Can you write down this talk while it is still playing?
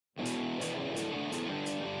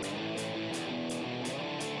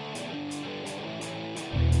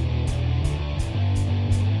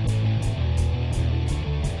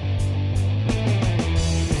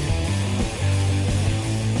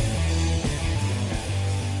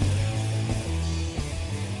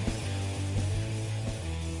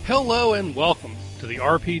Hello and welcome to the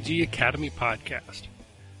RPG Academy podcast.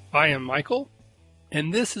 I am Michael,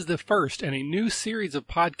 and this is the first in a new series of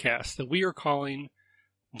podcasts that we are calling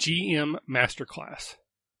GM Masterclass.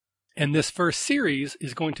 And this first series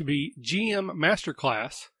is going to be GM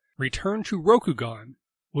Masterclass Return to Rokugan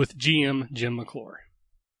with GM Jim McClure.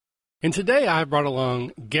 And today I brought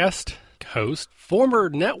along guest host, former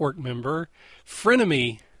network member,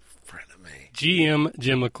 frenemy, GM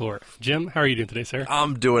Jim McClure. Jim, how are you doing today, sir?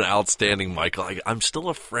 I'm doing outstanding, Michael. I'm still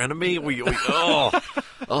a frenemy. We're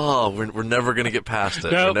never going to get past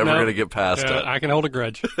it. We're never going to get past it. I can hold a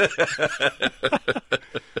grudge.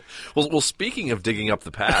 Well, speaking of digging up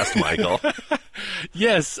the past, Michael.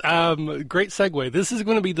 Yes, great segue. This is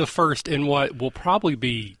going to be the first in what will probably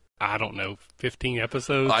be, 15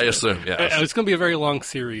 episodes. I assume, yes. It's going to be a very long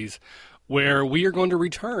series where we are going to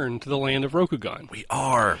return to the land of Rokugan. We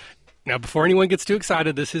are. Now, before anyone gets too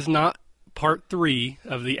excited, this is not part 3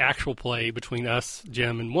 of the actual play between us,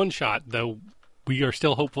 Jim, and One Shot, though we are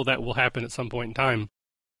still hopeful that will happen at some point in time.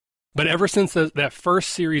 But ever since that first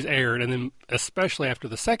series aired, and then especially after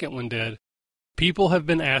the second one did, people have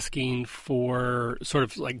been asking for sort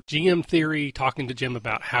of like GM theory, talking to Jim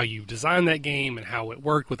about how you designed that game and how it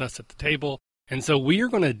worked with us at the table. And so we are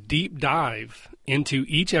going to deep dive into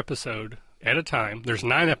each episode at a time. There's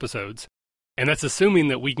 9 episodes. And that's assuming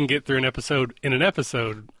that we can get through an episode,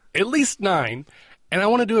 at least 9. And I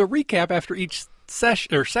want to do a recap after each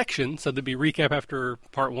section. So there'd be recap after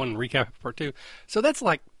part 1, recap after part 2. So that's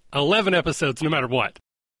like 11 episodes no matter what,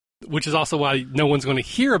 which is also why no one's going to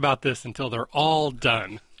hear about this until they're all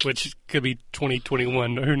done, which could be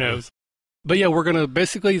 2021, who knows. But yeah,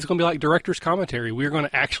 it's going to be like director's commentary. We're going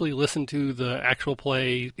to actually listen to the actual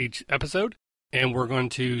play each episode. And we're going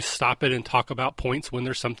to stop it and talk about points when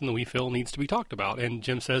there's something that we feel needs to be talked about. And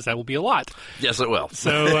Jim says that will be a lot. Yes, it will.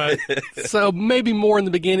 So maybe more in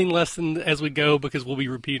the beginning, less than as we go, because we'll be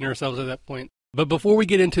repeating ourselves at that point. But before we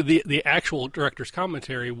get into the actual director's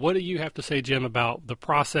commentary, what do you have to say, Jim, about the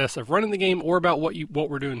process of running the game or about what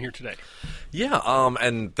we're doing here today? Yeah,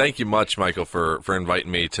 and thank you much, Michael, for inviting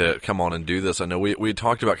me to come on and do this. I know we had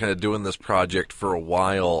talked about kind of doing this project for a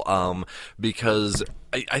while, because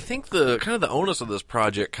I think the onus of this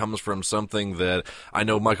project comes from something that I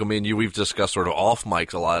know, Michael, me and you, we've discussed sort of off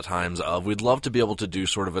mics a lot of times of we'd love to be able to do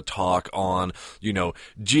sort of a talk on,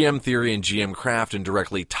 GM theory and GM craft and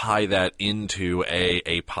directly tie that into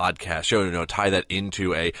a podcast show, tie that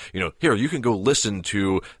into here, you can go listen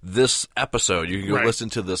to this episode, you can go listen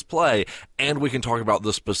to this play, and we can talk about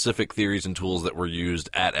the specific theories and tools that were used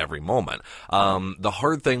at every moment. The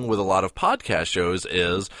hard thing with a lot of podcast shows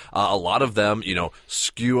is a lot of them,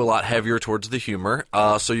 skew a lot heavier towards the humor.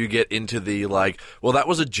 So you get into the that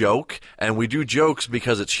was a joke, and we do jokes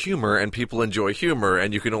because it's humor and people enjoy humor,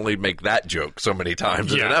 and you can only make that joke so many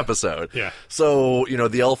times in an episode. Yeah. So,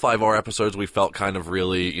 the L5R episodes we felt kind of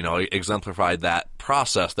really, exemplified that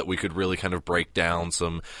process that we could really kind of break down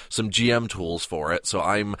some GM tools for it. So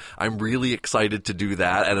I'm really excited to do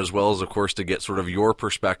that, and as well as, of course, to get sort of your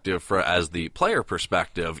perspective as the player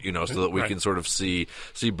perspective, so that we can sort of see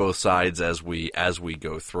both sides as we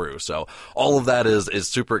go through. So all of that is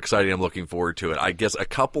super exciting. I'm looking forward to it. I guess a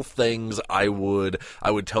couple things I would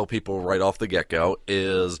tell people right off the get-go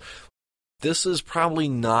is this is probably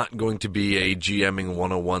not going to be a GMing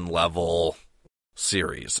 101 level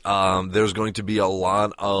series. There's going to be a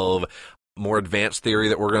lot of more advanced theory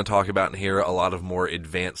that we're going to talk about in here, a lot of more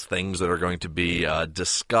advanced things that are going to be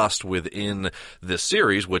discussed within this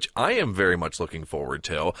series, which I am very much looking forward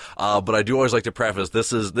to. But I do always like to preface,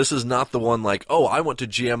 this is not the one like, I want to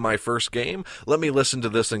GM my first game, let me listen to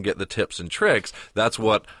this and get the tips and tricks. That's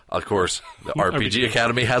what, of course, the RPG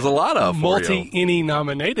Academy has a lot of. Multi-ENnie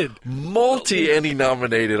nominated. Multi-ENnie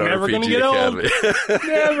nominated RPG Academy.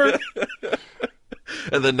 Never.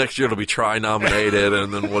 And then next year it'll be Tri-nominated,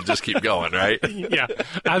 and then we'll just keep going, right? Yeah.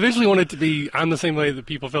 I eventually want it to be, I'm the same way that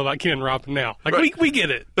people feel about Ken and Robin now. We get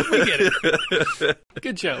it. We get it.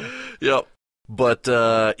 Good show. Yep. But,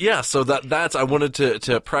 so that's, I wanted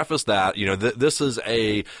to preface that, this is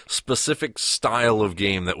a specific style of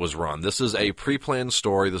game that was run. This is a pre-planned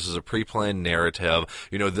story. This is a pre-planned narrative.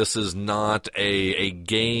 This is not a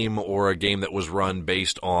game or a game that was run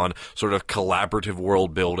based on sort of collaborative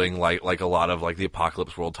world building like a lot of like the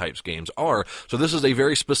Apocalypse World types games are. So this is a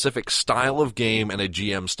very specific style of game and a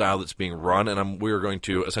GM style that's being run, and we're going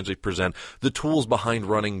to essentially present the tools behind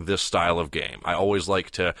running this style of game. I always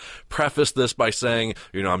like to preface this by saying,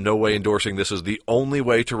 I'm no way endorsing this is the only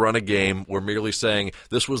way to run a game. We're merely saying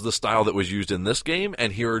this was the style that was used in this game,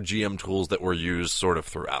 and here are GM tools that were used sort of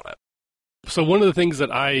throughout it. So one of the things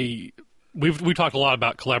that I we talked a lot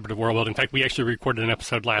about collaborative world building. In fact, we actually recorded an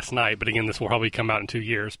episode last night, but again, this will probably come out in 2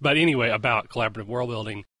 years. But anyway, about collaborative world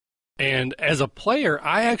building. And as a player,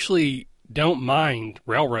 I actually don't mind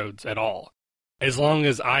railroads at all, as long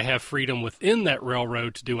as I have freedom within that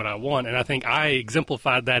railroad to do what I want. And I think I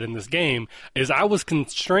exemplified that in this game, is I was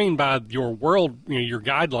constrained by your world, your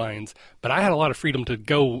guidelines, but I had a lot of freedom to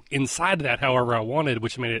go inside of that however I wanted,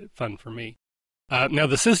 which made it fun for me. Now,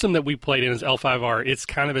 the system that we played in is L5R. It's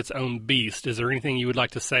kind of its own beast. Is there anything you would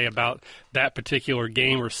like to say about that particular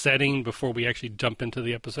game or setting before we actually jump into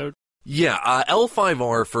the episode? Yeah,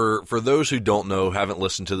 L5R, for those who don't know, haven't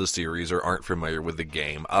listened to the series, or aren't familiar with the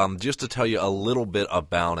game, just to tell you a little bit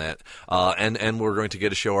about it, and we're going to get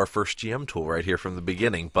to show our first GM tool right here from the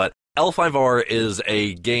beginning, but L5R is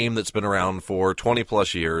a game that's been around for 20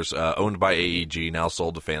 plus years, owned by AEG, now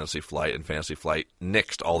sold to Fantasy Flight, and Fantasy Flight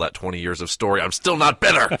nixed all that 20 years of story. I'm still not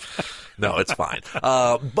bitter! No, it's fine.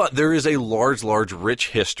 But there is a large, rich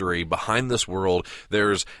history behind this world.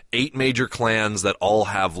 There's 8 major clans that all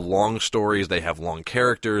have long stories. They have long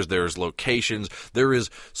characters. There's locations. There is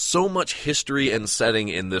so much history and setting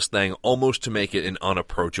in this thing, almost to make it an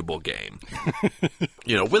unapproachable game.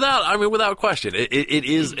 Without question. It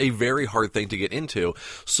is a very hard thing to get into.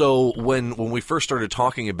 So when we first started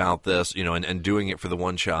talking about this, and doing it for the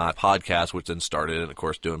One Shot podcast, which then started, and of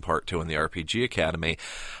course doing part 2 in the RPG Academy,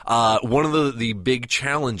 one of the big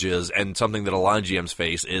challenges, and something that a lot of GMs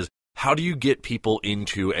face, is how do you get people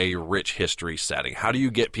into a rich history setting? How do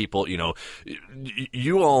you get people,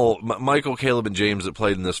 you all, Michael, Caleb, and James that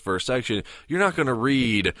played in this first section, you're not going to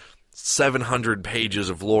read 700 pages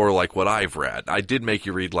of lore like what I've read. I did make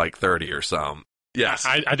you read like 30 or some. Yes.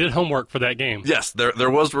 I did homework for that game. Yes, there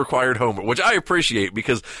was required homework, which I appreciate,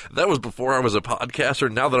 because that was before I was a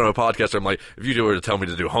podcaster. Now that I'm a podcaster, I'm like, if you were to tell me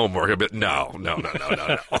to do homework, I'd be, no.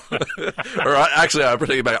 Or actually, I'm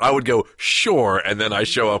thinking back, I would go, sure, and then I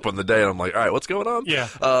show up on the day, and I'm like, all right, what's going on? Yeah.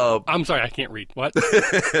 I'm sorry, I can't read. What?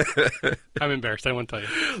 I'm embarrassed. I won't tell you.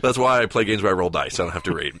 That's why I play games where I roll dice. I don't have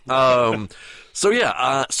to read.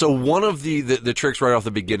 So one of the tricks right off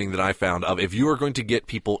the beginning that I found of, if you are going to get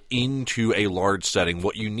people into a large setting,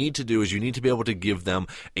 what you need to do is you need to be able to give them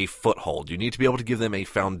a foothold. You need to be able to give them a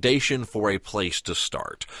foundation for a place to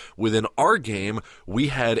start. Within our game, we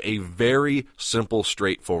had a very simple,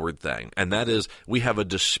 straightforward thing, and that is we have a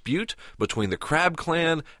dispute between the Crab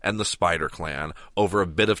Clan and the Spider Clan over a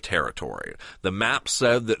bit of territory. The map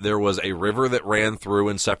said that there was a river that ran through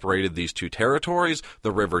and separated these two territories.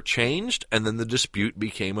 The river changed, and then the dispute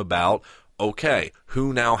became about, okay,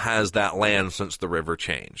 who now has that land since the river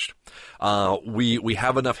changed? We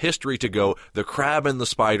have enough history to go, the crab and the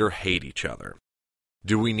spider hate each other.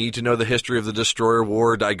 Do we need to know the history of the Destroyer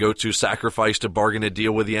War? Did I go to sacrifice to bargain a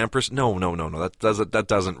deal with the Empress? No. That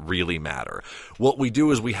doesn't really matter. What we do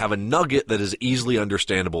is we have a nugget that is easily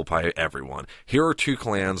understandable by everyone. Here are 2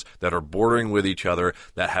 clans that are bordering with each other,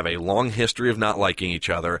 that have a long history of not liking each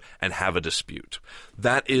other, and have a dispute.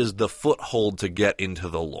 That is the foothold to get into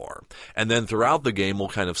the lore. And then throughout the game, we'll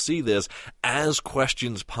kind of see this as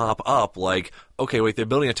questions pop up, like, okay, wait, they're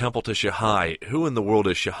building a temple to Shahai. Who in the world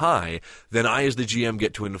is Shahai? Then I, as the GM,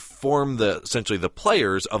 get to inform essentially the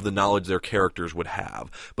players of the knowledge their characters would have.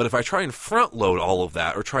 But if I try and front load all of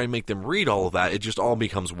that, or try and make them read all of that, it just all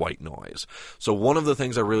becomes white noise. So one of the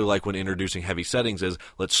things I really like when introducing heavy settings is,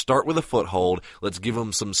 let's start with a foothold, let's give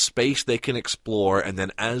them some space they can explore, and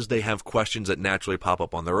then as they have questions that naturally pop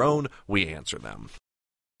up on their own, we answer them.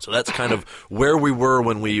 So that's kind of where we were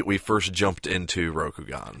when we first jumped into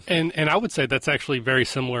Rokugan. And I would say that's actually very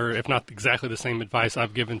similar, if not exactly the same advice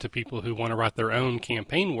I've given to people who want to write their own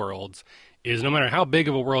campaign worlds, is no matter how big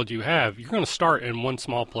of a world you have, you're going to start in one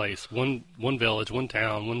small place, one village, one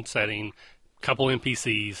town, one setting, couple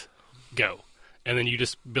NPCs, go. And then you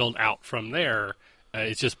just build out from there.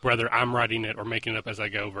 It's just whether I'm writing it or making it up as I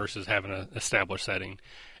go versus having an established setting.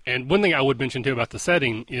 And one thing I would mention, too, about the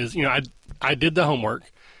setting is, I did the homework,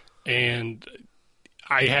 and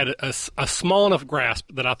I had a small enough grasp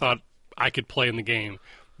that I thought I could play in the game.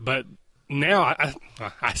 But now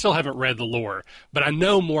I still haven't read the lore, but I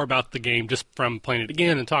know more about the game just from playing it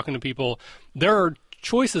again and talking to people. There are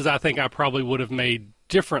choices I think I probably would have made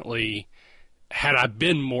differently had I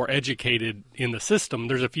been more educated in the system.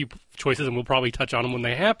 There's a few choices, and we'll probably touch on them when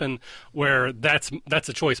they happen, where that's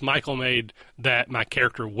a choice Michael made that my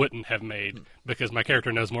character wouldn't have made, because my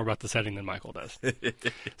character knows more about the setting than Michael does.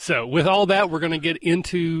 So with all that, we're going to get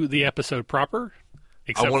into the episode proper.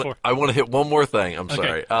 I want to hit one more thing. I'm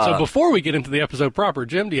sorry. So before we get into the episode proper,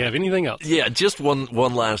 Jim, do you have anything else? Yeah, just one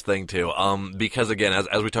last thing too. Because again,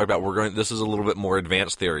 as we talked about, this is a little bit more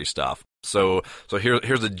advanced theory stuff. So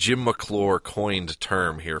here's a Jim McClure coined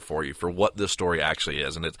term here for you for what this story actually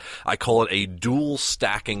is, and I call it a dual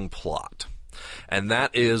stacking plot. And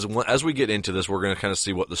that is, as we get into this, we're going to kind of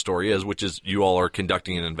see what the story is, which is you all are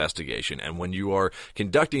conducting an investigation. And when you are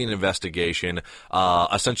conducting an investigation,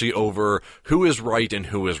 essentially over who is right and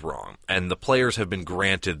who is wrong, and the players have been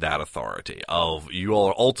granted that authority of you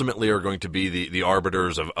all ultimately are going to be the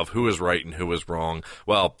arbiters of who is right and who is wrong.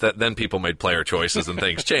 Well, then people made player choices and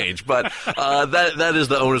things change, but that is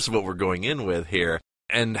the onus of what we're going in with here.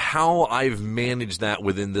 And how I've managed that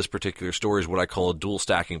within this particular story is what I call a dual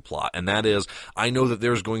stacking plot. And that is, I know that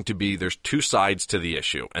there's two sides to the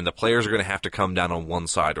issue, and the players are going to have to come down on one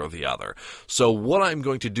side or the other. So what I'm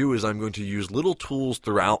going to do is I'm going to use little tools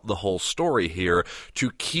throughout the whole story here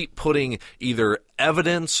to keep putting either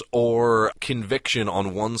evidence or conviction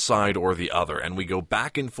on one side or the other. And we go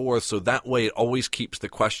back and forth, so that way it always keeps the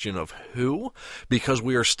question of who, because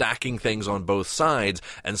we are stacking things on both sides,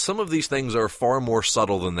 and some of these things are far more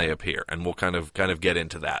subtle than they appear, and we'll kind of get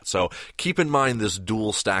into that. So keep in mind this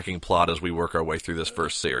dual stacking plot as we work our way through this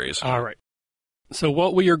first series. All right. So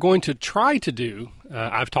what we are going to try to do,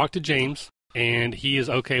 I've talked to James, and he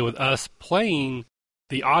is okay with us playing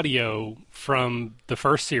the audio from the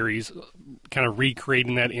first series, kind of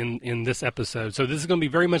recreating that in this episode. So this is going to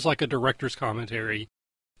be very much like a director's commentary,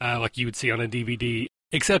 like you would see on a DVD,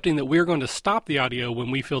 excepting that we're going to stop the audio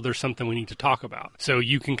when we feel there's something we need to talk about. So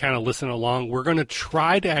you can kind of listen along. We're going to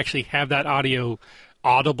try to actually have that audio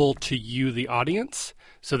audible to you, the audience,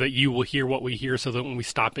 so that you will hear what we hear, so that when we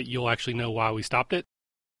stop it, you'll actually know why we stopped it.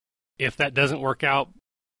 If that doesn't work out,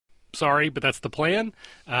 sorry, but that's the plan,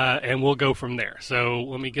 and we'll go from there. So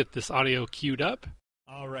let me get this audio queued up.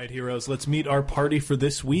 All right, heroes, let's meet our party for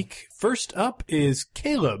this week. First up is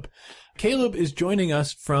Caleb. Caleb is joining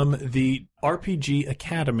us from the RPG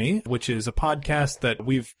Academy, which is a podcast that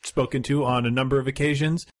we've spoken to on a number of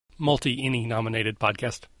occasions. Multi-Emmy nominated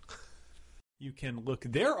podcast. You can look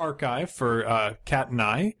their archive for Kat and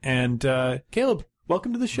I. And Caleb,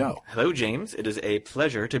 welcome to the show. Hello, James. It is a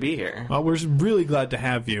pleasure to be here. Well, we're really glad to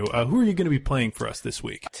have you. Who are you going to be playing for us this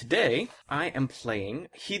week? Today, I am playing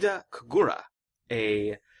Hida Kogura,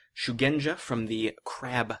 a Shugenja from the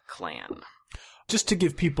Crab Clan. Just to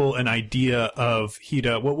give people an idea of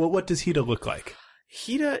Hida, what does Hida look like?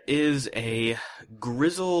 Hida is a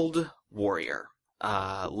grizzled warrior,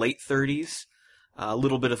 late 30s, a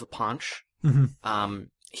little bit of a paunch. Mm-hmm.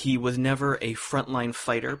 He was never a frontline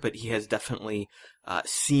fighter, but he has definitely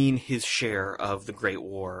seen his share of the Great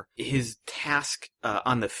War. His task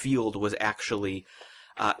on the field was actually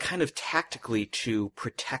kind of tactically to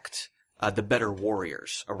protect the better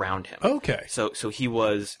warriors around him. Okay. So he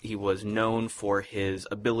was known for his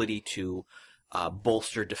ability to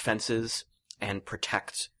bolster defenses and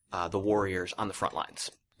protect the warriors on the front lines.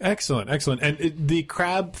 Excellent, excellent. And the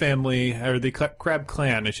Crab family, or the Crab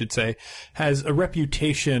clan, I should say, has a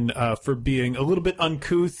reputation for being a little bit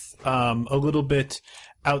uncouth, a little bit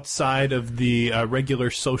outside of the regular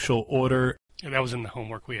social order. And that was in the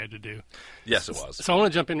homework we had to do. Yes, it was. So I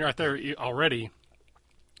want to jump in right there already.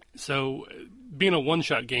 So being a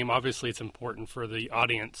one-shot game, obviously it's important for the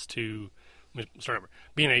audience to...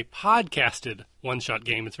 Being a podcasted one-shot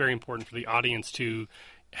game, it's very important for the audience to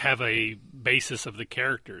have a basis of the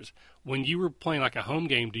characters. When you were playing like a home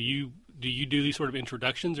game, do you do these sort of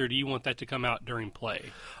introductions, or do you want that to come out during play?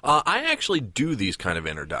 I actually do these kind of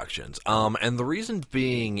introductions, and the reason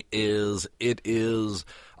being is it is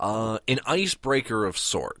an icebreaker of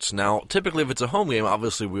sorts. Now, typically, if it's a home game,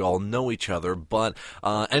 obviously we all know each other, but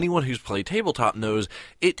anyone who's played tabletop knows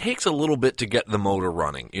it takes a little bit to get the motor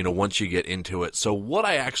running, once you get into it. So what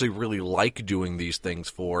I actually really like doing these things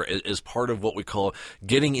for is part of what we call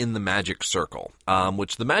getting in the magic circle,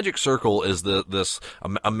 which the magic circle is this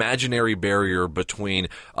imaginary barrier between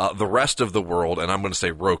the rest of the world, and I'm going to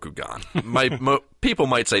say Rokugan. People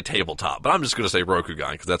might say tabletop, but I'm just going to say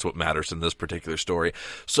Rokugan because that's what matters in this particular story.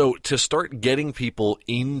 So to start getting people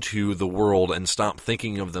into the world and stop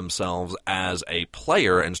thinking of themselves as a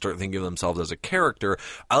player and start thinking of themselves as a character,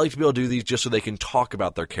 I like to be able to do these just so they can talk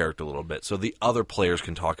about their character a little bit, so the other players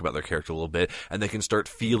can talk about their character a little bit, and they can start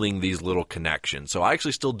feeling these little connections. So I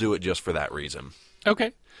actually still do it just for that reason.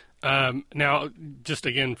 Okay. Now, just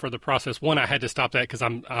again for the process, one, I had to stop that because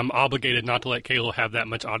I'm obligated not to let Caleb have that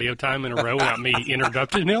much audio time in a row without me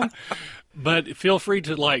interrupting him. But feel free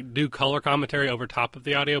to do color commentary over top of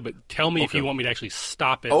the audio. But tell me if you want me to actually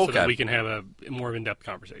stop it so that we can have a more in-depth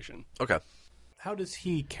conversation. Okay. How does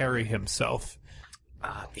he carry himself?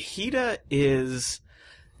 Hida is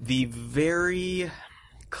the very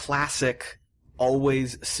classic,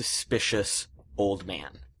 always suspicious old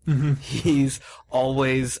man. Mm-hmm. He's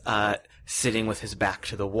always sitting with his back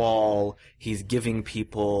to the wall. He's giving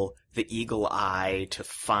people the eagle eye to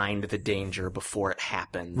find the danger before it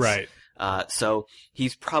happens. Right. So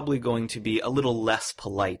he's probably going to be a little less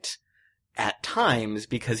polite at times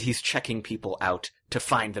because he's checking people out to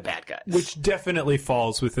find the bad guys. Which definitely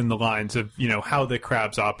falls within the lines of, how the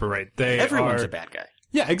crabs operate. Everyone's a bad guy.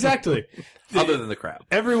 Yeah, exactly. Other than the crab.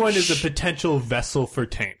 Everyone is a potential vessel for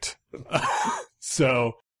taint.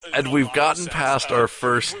 So... And we've gotten past our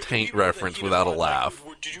first taint reference without a laugh.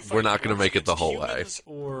 We're not going to make it the whole way.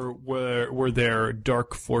 Or were there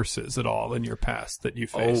dark forces at all in your past that you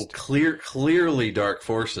faced? Clearly dark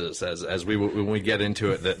forces, as when we get into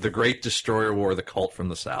it. The Great Destroyer War, the cult from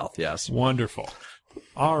the South, yes. Wonderful.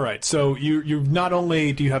 All right, so you not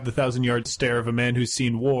only do you have the 1,000-yard stare of a man who's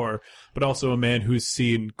seen war, but also a man who's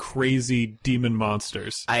seen crazy demon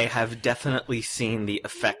monsters. I have definitely seen the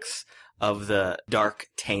effects of the dark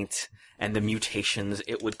taint and the mutations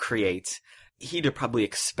it would create. He probably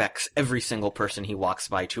expects every single person he walks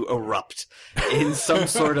by to erupt in some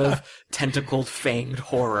sort of tentacled, fanged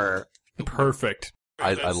horror. Perfect.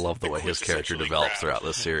 I love the way his character develops throughout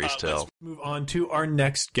this series, too. Let's move on to our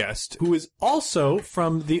next guest, who is also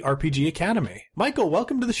from the RPG Academy. Michael,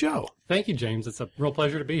 welcome to the show. Thank you, James. It's a real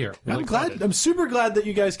pleasure to be here. Really excited. I'm super glad that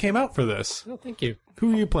you guys came out for this. Oh, thank you.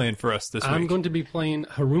 Who are you playing for us this week? I'm going to be playing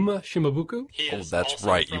Haruma Shimabuku. Oh, that's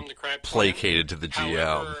right. You placated to the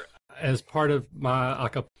GM. As part of my...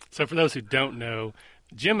 So for those who don't know,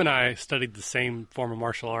 Jim and I studied the same form of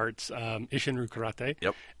martial arts, Ishinryu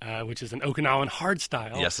Karate, which is an Okinawan hard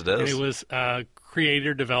style. Yes, it is. And it was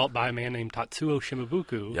created, developed by a man named Tatsuo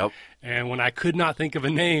Shimabuku. Yep. And when I could not think of a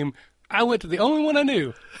name, I went to the only one I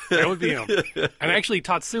knew. That would be him. And actually,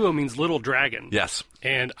 Tatsuo means little dragon. Yes.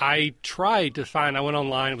 And I tried to find, I went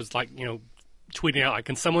online, it was like, tweeting out, like,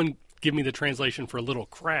 can someone give me the translation for a little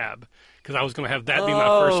crab? Because I was going to have that be my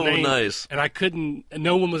first name. Nice. And I couldn't,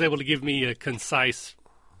 no one was able to give me a concise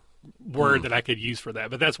word that I could use for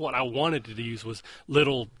that. But that's what I wanted to use was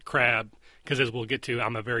little crab, because as we'll get to,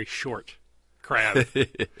 I'm a very short crab.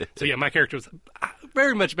 So yeah, my character was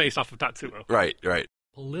very much based off of Tatsuo. Right.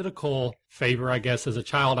 Political favor, I guess, as a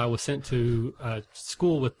child, I was sent to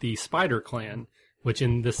school with the Spider Clan, which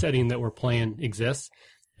in the setting that we're playing exists.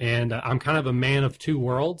 And I'm kind of a man of two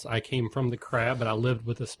worlds. I came from the crab, but I lived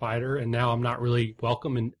with the spider, and now I'm not really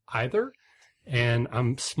welcome in either. And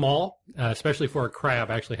I'm small, especially for a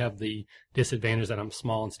crab. I actually have the disadvantage that I'm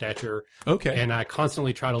small in stature. Okay. And I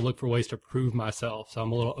constantly try to look for ways to prove myself. So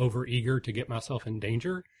I'm a little overeager to get myself in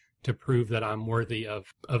danger to prove that I'm worthy of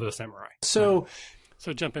a samurai. So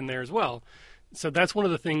jump in there as well. So that's one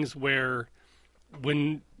of the things where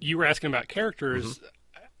when you were asking about characters,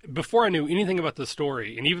 before I knew anything about the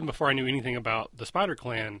story, and even before I knew anything about the Spider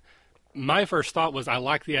Clan, my first thought was I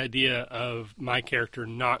like the idea of my character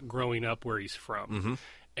not growing up where he's from.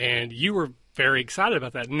 And you were very excited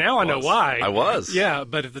about that. Now I know why. I was. Yeah,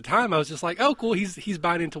 but at the time I was just like, oh, cool, he's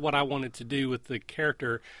buying into what I wanted to do with the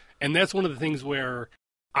character. And that's one of the things where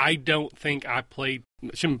I don't think I played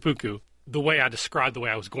Shimabuku the way I described the way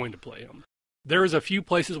I was going to play him. There was a few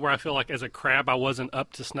places where I feel like as a crab I wasn't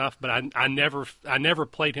up to snuff, but I never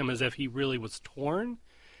played him as if he really was torn,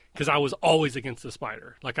 because I was always against the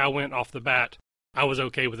spider. Like I went off the bat, I was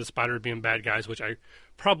okay with the spider being bad guys, which I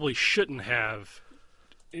probably shouldn't have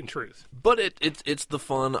in truth. But it's the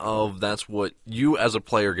fun of that's what you as a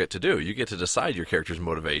player get to do. You get to decide your character's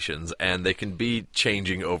motivations, and they can be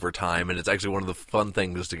changing over time, and it's actually one of the fun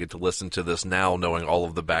things to get to listen to this now, knowing all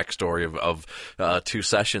of the backstory of 2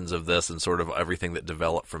 sessions of this and sort of everything that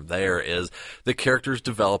developed from there is the characters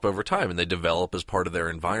develop over time, and they develop as part of their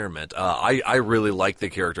environment. I really like the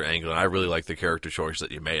character angle, and I really like the character choice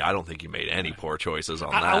that you made. I don't think you made any poor choices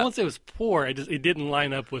on that. I won't say it was poor. It didn't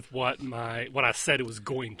line up with what I said it was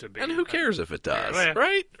going to be. And who cares if it does? Yeah.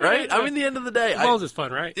 Right? I mean, the end of the day, as long as it's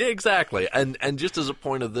fun, right? Yeah, exactly. And just as a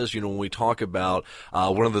point of this, when we talk about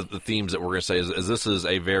one of the themes that we're going to say is this is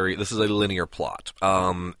a linear plot.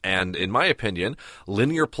 And in my opinion,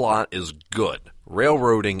 linear plot is good.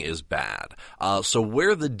 Railroading is bad. So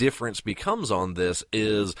where the difference becomes on this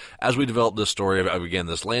is, as we develop this story of, again,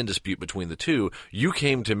 this land dispute between the two, you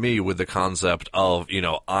came to me with the concept of,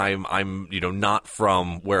 I'm not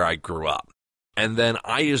from where I grew up. And then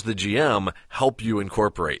I, as the GM, help you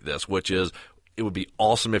incorporate this, which is, it would be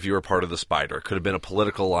awesome if you were part of the Spider. It could have been a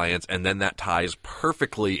political alliance, and then that ties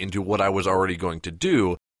perfectly into what I was already going to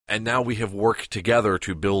do. And now we have worked together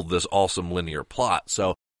to build this awesome linear plot.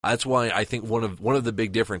 So that's why I think one of the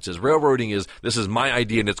big differences. Railroading is, this is my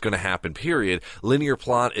idea and it's going to happen, period. Linear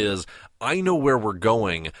plot is, I know where we're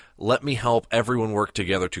going. Let me help everyone work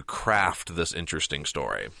together to craft this interesting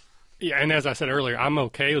story. Yeah, and as I said earlier, I'm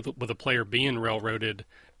okay with a player being railroaded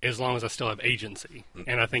as long as I still have agency.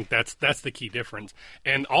 And I think that's the key difference.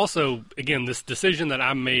 And also, again, this decision that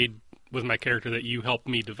I made with my character that you helped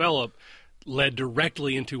me develop led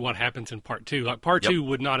directly into what happens in Part 2. Like, Part 2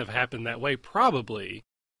 would not have happened that way, probably,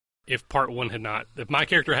 if Part 1 had not. If my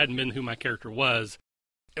character hadn't been who my character was,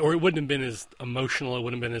 or it wouldn't have been as emotional, it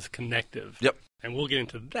wouldn't have been as connective. Yep. And we'll get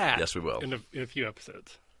into that Yes, we will. in a few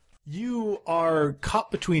episodes. You are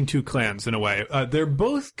caught between two clans in a way. They're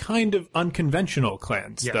both kind of unconventional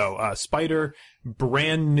clans, Yes. though. Spider,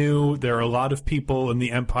 brand new. There are a lot of people in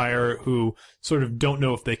the Empire who sort of don't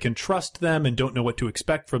know if they can trust them and don't know what to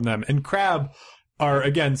expect from them. And Crab are,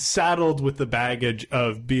 again, saddled with the baggage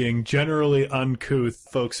of being generally uncouth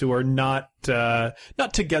folks who are not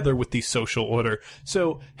together with the social order.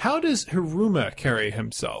 So how does Hiruma carry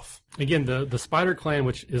himself? Again, the Spider Clan,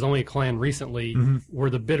 which is only a clan recently, were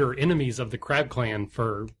the bitter enemies of the Crab Clan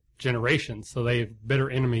for generations. So they have bitter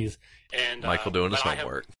enemies. And Michael doing his but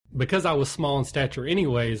homework. Because I was small in stature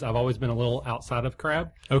anyways, I've always been a little outside of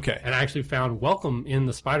Crab. Okay. And I actually found welcome in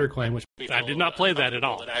the Spider Clan, which I did not play that at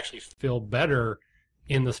all. I actually feel better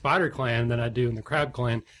in the Spider Clan than I do in the Crab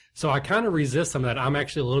Clan. So I kind of resist some of that. I'm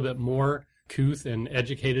actually a little bit more couth and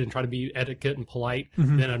educated and try to be etiquette and polite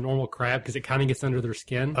than a normal crab because it kind of gets under their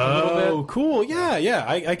skin a little bit. Oh, cool. Yeah.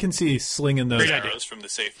 I can see slinging those. Great idea. Arrows from the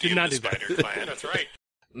safety Did of not the do that. Spider Clan. That's right.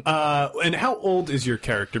 And how old is your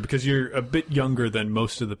character? Because you're a bit younger than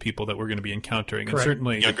most of the people that we're going to be encountering. Correct. And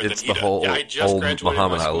certainly, Younger It's than the Ida. whole Yeah, I just old graduated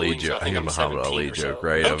Muhammad my Ali schooling, so joke. I think I'm a Muhammad 17 Ali or so. joke,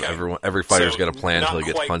 right? Okay. Every fighter's So got a plan until he not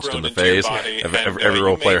gets quite punched in grown the into your face. body, and, Every you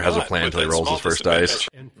role may player has a not, plan with until he that rolls small his first disadvantage. dice.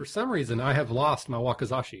 And for some reason, I have lost my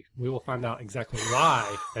Wakizashi. We will find out exactly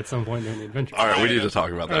why at some point during the adventure. All right, we need to talk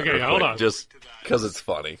about that. Okay, real hold quick, on. just because it's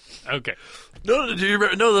funny. Okay. No, do you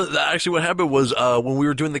remember? No, actually, what happened was when we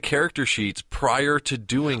were doing the character sheets prior to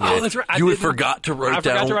doing it, that's right. you had didn't- forgot to write I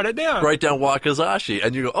down. forgot to write it down. Write down Wakizashi,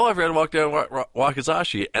 and you go, "Oh, I forgot to walk down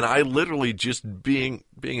Wakizashi," and I literally just being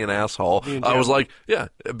an asshole. I was like, "Yeah,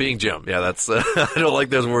 being Jim. Yeah, that's." I don't like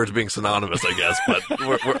those words being synonymous, I guess,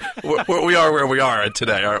 but we are where we are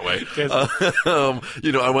today, aren't we?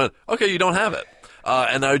 I went, "Okay, you don't have it."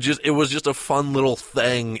 And it was just a fun little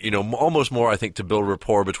thing, almost more, I think, to build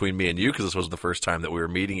rapport between me and you, because this was the first time that we were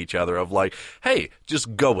meeting each other of like, hey,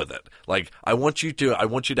 just go with it. Like, I want you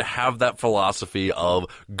to have that philosophy of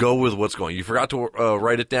go with what's going. You forgot to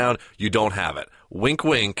write it down. You don't have it. Wink,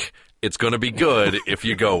 wink. It's going to be good if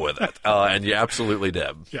you go with it. And you absolutely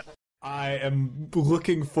did. Yeah. I am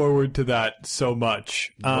looking forward to that so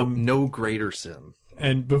much. No greater sin.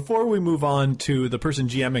 And before we move on to the person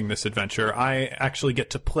GMing this adventure, I actually get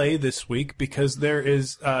to play this week because there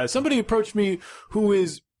is somebody approached me who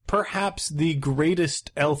is perhaps the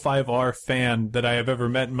greatest L5R fan that I have ever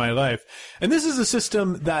met in my life. And this is a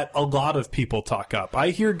system that a lot of people talk up. I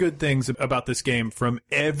hear good things about this game from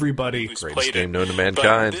everybody. Who's Greatest played game it. known to But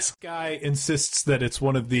mankind. this Guy insists that it's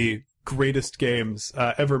one of the greatest games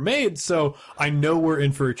ever made, so I know we're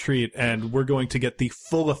in for a treat, and we're going to get the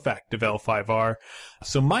full effect of L5R.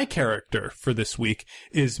 So my character for this week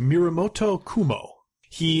is Miramoto Kumo.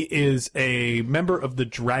 He is a member of the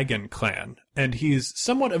Dragon Clan, and he's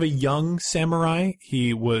somewhat of a young samurai.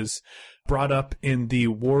 He was brought up in the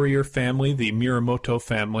warrior family, the Miramoto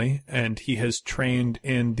family, and he has trained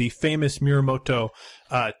in the famous Miramoto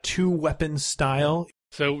two-weapon style.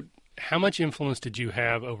 So, how much influence did you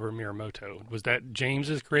have over Miramoto? Was that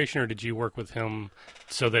James's creation, or did you work with him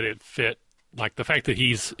so that it fit? Like the fact that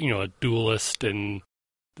he's, a duelist, and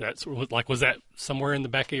that's like, was that somewhere in the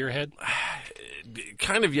back of your head?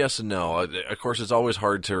 Kind of yes and no. Of course, it's always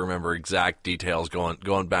hard to remember exact details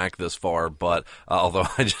going back this far. But although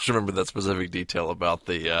I just remember that specific detail about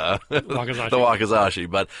the Wakizashi. the Wakizashi.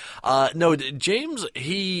 But no, James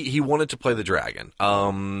he wanted to play the dragon.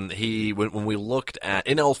 When we looked at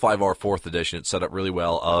in L5R 4th edition, it's set up really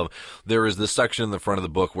well. There is this section in the front of the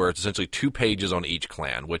book where it's essentially 2 pages on each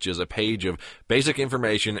clan, which is a page of basic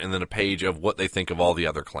information and then a page of what they think of all the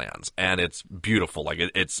other clans, and it's beautiful. Like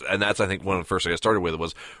and that's I think one of the first things I started with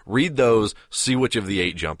was read those, see which of the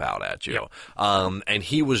 8 jump out at you. Yep. And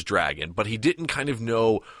he was dragon, but he didn't kind of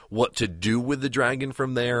know what to do with the dragon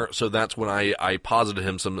from there. So that's when I posited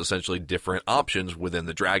him some essentially different options within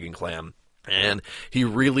the dragon clan. And he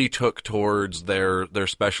really took towards their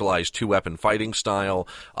specialized 2-weapon fighting style,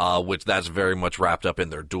 which that's very much wrapped up in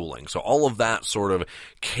their dueling. So all of that sort of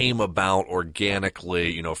came about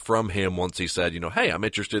organically, from him once he said, hey, I'm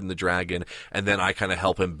interested in the dragon. And then I kind of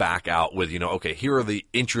help him back out with, okay, here are the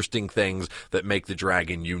interesting things that make the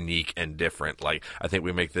dragon unique and different. Like, I think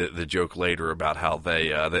we make the joke later about how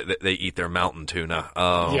they eat their mountain tuna.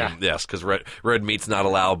 Yes, because red meat's not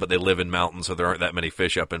allowed, but they live in mountains, so there aren't that many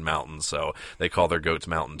fish up in mountains. So they call their goats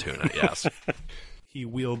mountain tuna, yes. He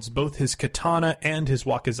wields both his katana and his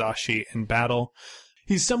wakizashi in battle.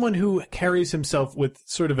 He's someone who carries himself with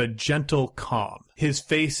sort of a gentle calm. His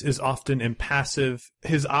face is often impassive.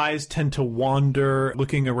 His eyes tend to wander,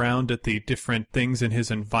 looking around at the different things in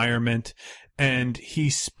his environment. And he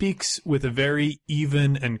speaks with a very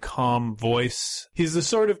even and calm voice. He's the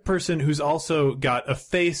sort of person who's also got a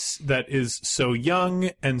face that is so young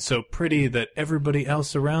and so pretty that everybody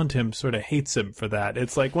else around him sort of hates him for that.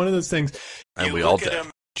 It's like one of those things. And we all did.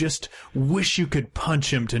 Just wish you could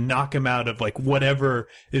punch him to knock him out of like whatever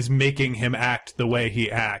is making him act the way he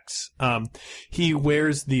acts. He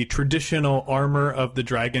wears the traditional armor of the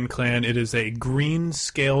Dragon Clan. It is a green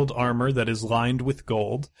scaled armor that is lined with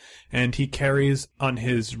gold, and he carries on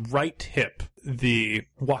his right hip the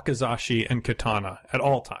wakizashi and katana at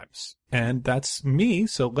all times. And that's me,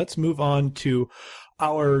 so let's move on to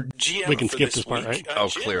our GM. We can skip this part, right?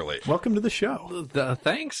 Clearly. Welcome to the show.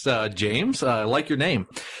 Thanks, James. I like your name.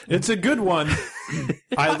 It's a good one.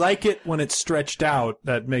 I like it when it's stretched out.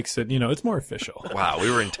 That makes it, it's more official. Wow, we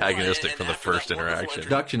were antagonistic from the first interaction.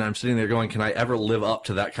 Introduction, I'm sitting there going, can I ever live up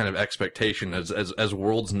to that kind of expectation as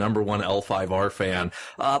world's #1 L5R fan?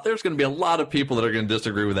 There's going to be a lot of people that are going to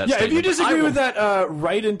disagree with that statement. If you disagree with that,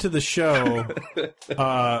 write into the show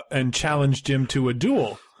and challenge Jim to a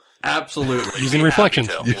duel. Absolutely. Using reflections.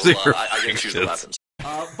 I get to choose the weapons.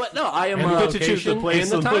 But no, I am And you get to choose the place,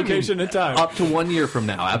 the location, and time. Up to 1 year from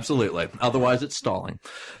now, absolutely. Otherwise, it's stalling.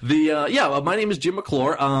 My name is Jim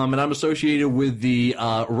McClure, and I'm associated with the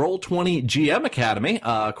Roll20 GM Academy,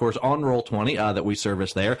 of course, on Roll20 that we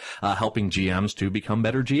service there, helping GMs to become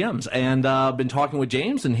better GMs. And I've been talking with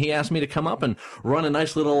James, and he asked me to come up and run a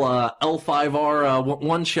nice little L5R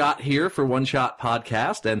one-shot here for One Shot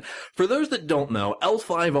Podcast. And for those that don't know,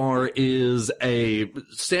 L5R is a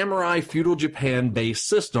samurai feudal Japan-based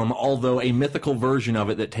system, although a mythical version of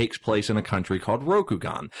it that takes place in a country called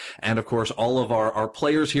Rokugan. And of course, all of our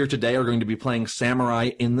players here today are going to be playing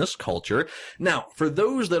samurai in this culture. Now, for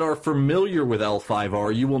those that are familiar with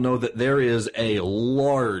L5R, you will know that there is a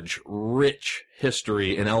large, rich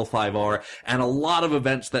history in L5R and a lot of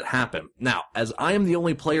events that happen. Now, as I am the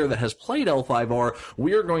only player that has played L5R,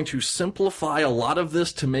 we are going to simplify a lot of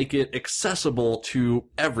this to make it accessible to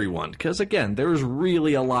everyone, because again, there's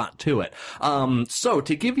really a lot to it. So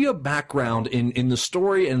to give you a background in the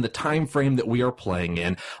story and the time frame that we are playing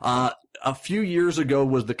in, a few years ago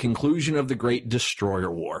was the conclusion of the Great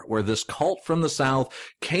Destroyer War, where this cult from the south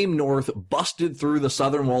came north, busted through the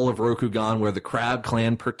southern wall of Rokugan, where the Crab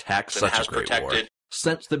Clan protects and has protected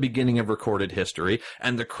since the beginning of recorded history,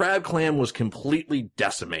 and the Crab Clan was completely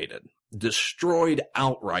decimated, destroyed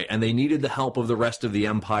outright, and they needed the help of the rest of the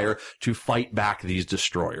empire to fight back these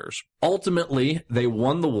destroyers. Ultimately, they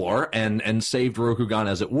won the war and saved Rokugan,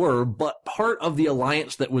 as it were, but part of the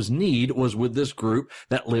alliance that was needed was with this group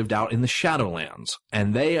that lived out in the Shadowlands.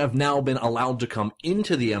 And they have now been allowed to come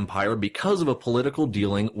into the empire because of a political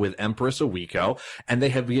dealing with Empress Awiko, and they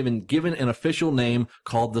have been given an official name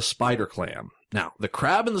called the Spider Clan. Now, the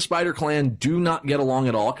Crab and the Spider Clan do not get along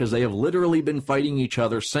at all because they have literally been fighting each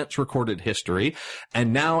other since recorded history,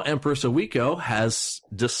 and now Empress Awiko has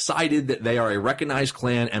decided that they are a recognized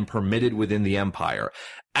clan and permitted within the empire.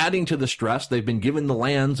 Adding to the stress, they've been given the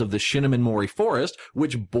lands of the Shinneman Mori Forest,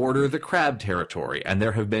 which border the Crab territory, and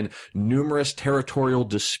there have been numerous territorial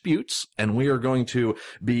disputes, and we are going to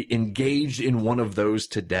be engaged in one of those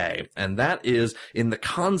today. And that is in the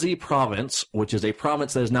Kanzi province, which is a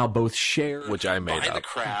province that is now both shared, which I made by up, the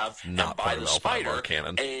crab not and by part the of spider. L5R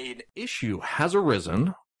canon. An issue has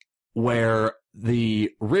arisen where the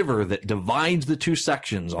river that divides the two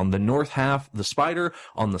sections, on the north half, the spider,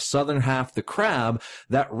 on the southern half, the crab,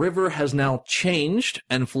 that river has now changed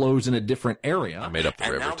and flows in a different area. I made up the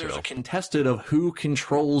and river, now there's too. a contested of who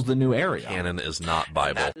controls the new area. Canon is not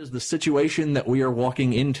Bible. That is the situation that we are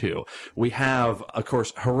walking into. We have, of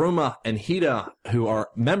course, Haruma and Hida, who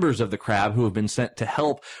are members of the crab, who have been sent to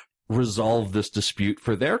help resolve this dispute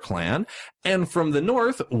for their clan. And from the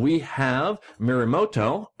north, we have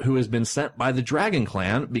Mirumoto, who has been sent by the Dragon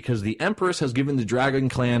Clan because the Empress has given the Dragon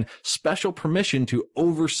Clan special permission to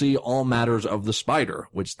oversee all matters of the spider,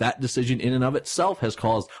 which that decision in and of itself has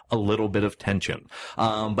caused a little bit of tension.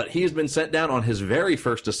 But he has been sent down on his very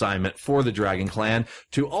first assignment for the Dragon Clan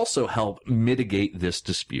to also help mitigate this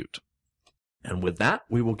dispute. And with that,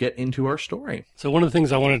 we will get into our story. So one of the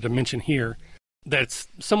things I wanted to mention here that's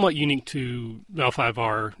somewhat unique to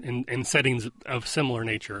L5R in settings of similar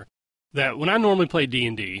nature, that when I normally play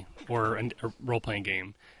D&D or a role-playing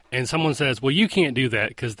game, and someone says, well, you can't do that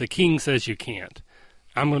because the king says you can't,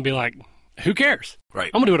 I'm going to be like, who cares? Right.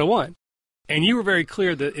 I'm going to do what I want. And you were very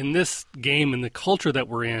clear that in this game and the culture that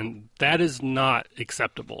we're in, that is not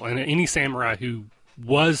acceptable. And any samurai who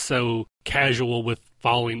was so casual with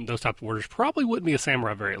following those type of orders probably wouldn't be a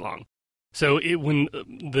samurai very long. So when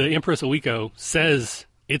the Empress Oiko says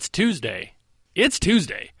it's Tuesday,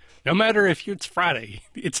 no matter if it's Friday,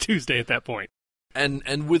 it's Tuesday at that point.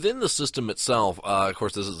 And within the system itself, of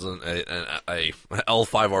course, this isn't a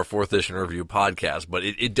L5R 4th edition review podcast, but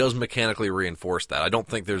it does mechanically reinforce that. I don't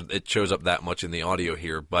think it shows up that much in the audio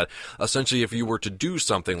here, but essentially if you were to do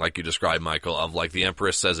something like you described, Michael, of like the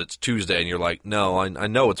Empress says it's Tuesday and you're like, no, I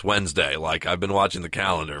know it's Wednesday. Like I've been watching the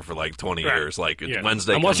calendar for like 20 years. Like it's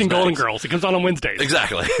Wednesday. I'm watching Golden next. Girls. It comes on Wednesdays.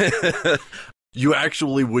 Exactly. You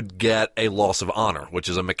actually would get a loss of honor, which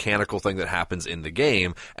is a mechanical thing that happens in the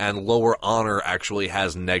game, and lower honor actually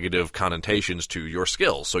has negative connotations to your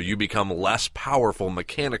skills. So you become less powerful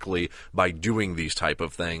mechanically by doing these type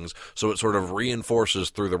of things. So it sort of reinforces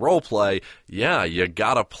through the role play, yeah, you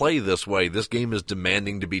gotta play this way. This game is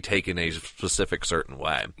demanding to be taken a specific certain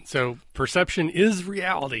way. So perception is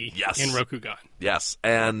reality in Rokugan. Yes,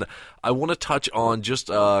 and I want to touch on just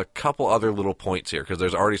a couple other little points here, because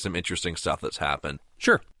there's already some interesting stuff that's happened.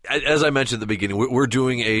 Sure. As I mentioned at the beginning, we're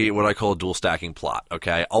doing what I call a dual stacking plot,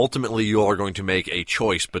 okay? Ultimately, you all are going to make a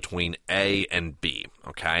choice between A and B,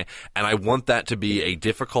 okay? And I want that to be a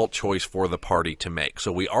difficult choice for the party to make.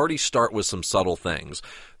 So we already start with some subtle things.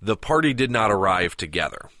 The party did not arrive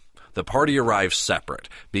together. The party arrives separate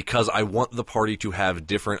because I want the party to have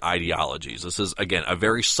different ideologies. This is, again, a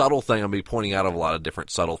very subtle thing. I'll be pointing out a lot of different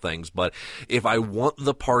subtle things. But if I want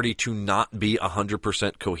the party to not be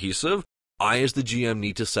 100% cohesive, I, as the GM,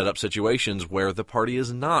 need to set up situations where the party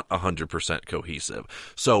is not 100% cohesive.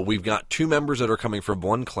 So we've got two members that are coming from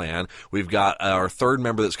one clan. We've got our third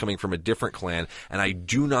member that's coming from a different clan. And I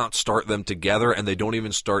do not start them together, and they don't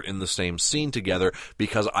even start in the same scene together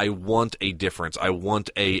because I want a difference. I want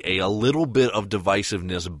a little bit of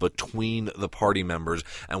divisiveness between the party members,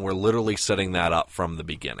 and we're literally setting that up from the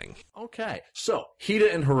beginning. Okay, so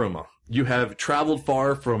Hida and Haruma. You have traveled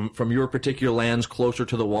far from your particular lands closer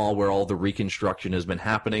to the wall where all the reconstruction has been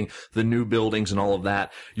happening, the new buildings and all of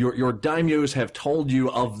that. Your daimyos have told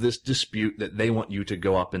you of this dispute that they want you to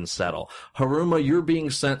go up and settle. Haruma, you're being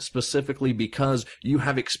sent specifically because you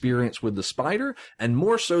have experience with the spider, and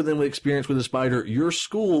more so than with experience with the spider, your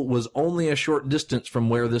school was only a short distance from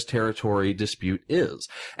where this territory dispute is.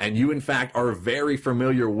 And you, in fact, are very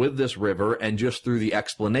familiar with this river, and just through the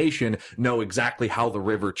explanation, know exactly how the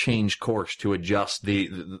river changed course to adjust the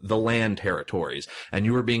land territories, and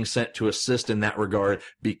you are being sent to assist in that regard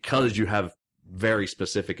because you have very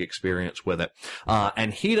specific experience with it.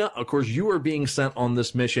 And Hida, of course, you are being sent on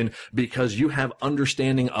this mission because you have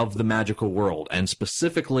understanding of the magical world, and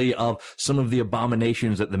specifically of some of the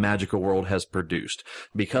abominations that the magical world has produced.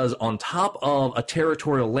 Because on top of a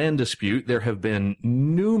territorial land dispute, there have been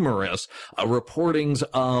numerous reportings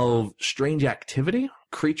of strange activity,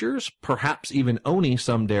 creatures, perhaps even Oni,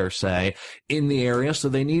 some dare say, in the area. So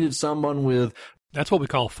they needed someone with... That's what we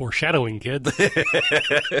call foreshadowing, kids.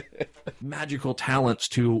 magical talents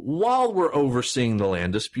to, while we're overseeing the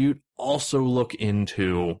land dispute, also look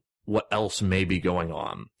into what else may be going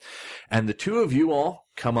on. And the two of you all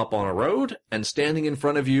come up on a road, and standing in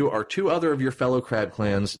front of you are two other of your fellow crab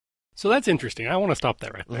clans. So that's interesting. I want to stop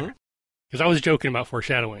that right there. Because I was joking about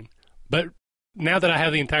foreshadowing. But now that I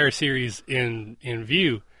have the entire series in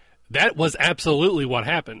view, that was absolutely what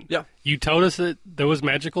happened. Yeah. You told us that there was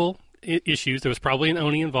magical issues. There was probably an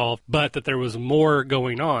Oni involved, but that there was more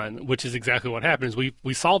going on, which is exactly what happened.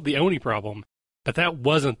 We solved the Oni problem, but that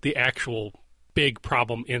wasn't the actual big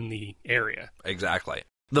problem in the area. Exactly.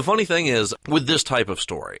 The funny thing is, with this type of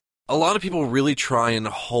story, a lot of people really try and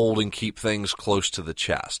hold and keep things close to the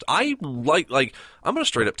chest. I I'm going to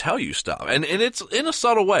straight up tell you stuff. And it's in a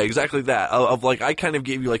subtle way, exactly that. Of like, I kind of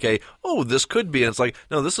gave you like this could be. And it's like,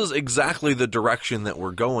 no, this is exactly the direction that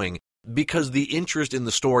we're going. because the interest in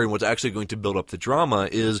the story and what's actually going to build up the drama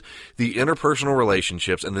is the interpersonal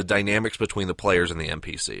relationships and the dynamics between the players and the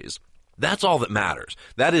NPCs. That's all that matters.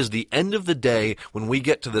 That is the end of the day. When we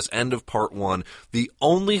get to this end of part 1, the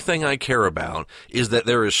only thing I care about is that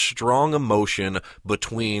there is strong emotion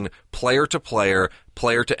between player to player,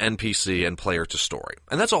 player to NPC, and player to story.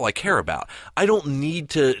 And that's all I care about. I don't need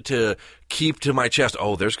to keep to my chest,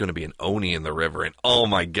 oh, there's going to be an Oni in the river, and oh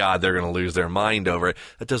my God, they're going to lose their mind over it.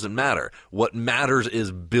 That doesn't matter. What matters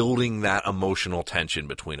is building that emotional tension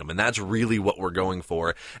between them, and that's really what we're going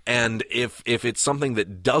for. And if it's something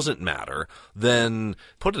that doesn't matter, then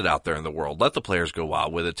put it out there in the world. Let the players go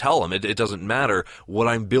wild with it. Tell them it doesn't matter. What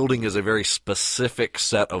I'm building is a very specific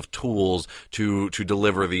set of tools to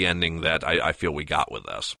deliver the ending that I feel we got with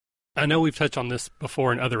this. I know we've touched on this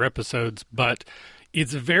before in other episodes, but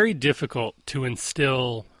it's very difficult to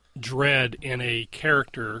instill dread in a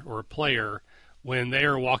character or a player when they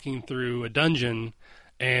are walking through a dungeon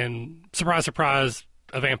and, surprise, surprise,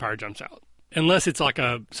 a vampire jumps out. Unless it's like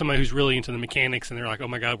somebody who's really into the mechanics and they're like, oh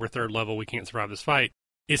my God, we're 3rd level, we can't survive this fight.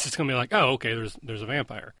 It's just going to be like, oh, okay, there's a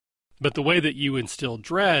vampire. But the way that you instill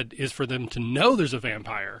dread is for them to know there's a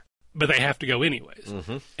vampire, but they have to go anyways.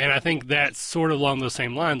 Mm-hmm. And I think that's sort of along those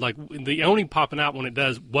same lines. Like, the Oni popping out when it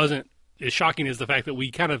does wasn't as shocking as the fact that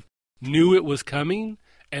we kind of knew it was coming,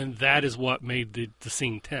 and that is what made the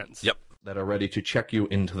scene tense. Yep. That are ready to check you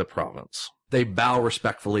into the province. They bow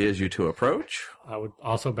respectfully as you two approach. I would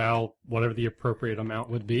also bow whatever the appropriate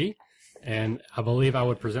amount would be. And I believe I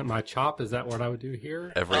would present my chop. Is that what I would do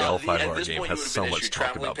here? Every L5R game has so much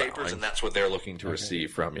talk about papers, bowing. and that's what they're looking to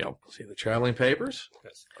Receive from you. See the traveling papers?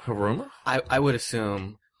 Yes. Haruma? I would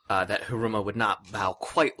assume that Haruma would not bow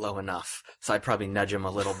quite low enough, so I'd probably nudge him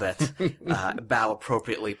a little bit, bow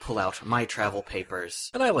appropriately, pull out my travel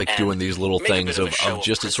papers. And I like doing these little things of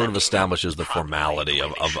just it sort of establishes the formality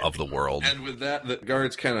of the world. And with that, the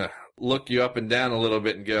guards kind of look you up and down a little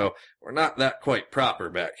bit and go, we're not that quite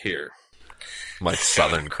proper back here. My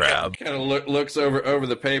southern crab. Kind of looks over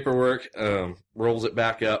the paperwork, rolls it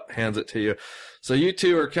back up, hands it to you. So you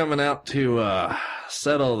two are coming out to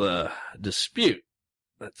settle the dispute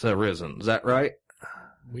that's arisen. Is that right?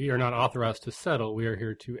 We are not authorized to settle. We are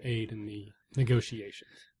here to aid in the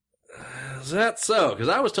negotiations. Is that so? Because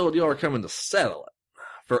I was told y'all were coming to settle it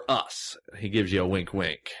for us. He gives you a wink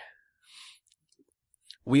wink.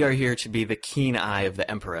 We are here to be the keen eye of the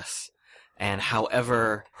Empress, and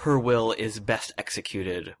however her will is best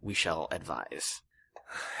executed, we shall advise.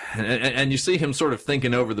 And you see him sort of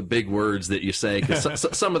thinking over the big words that you say, because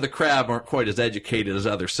some of the crab aren't quite as educated as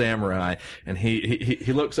other samurai, and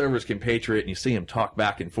he looks over his compatriot, and you see him talk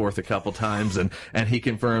back and forth a couple times, and he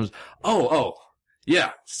confirms, oh,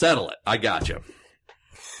 yeah, settle it, I got you.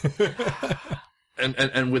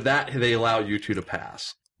 and with that, they allow you two to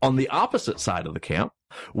pass. On the opposite side of the camp,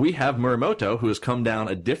 we have Muramoto, who has come down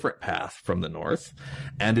a different path from the north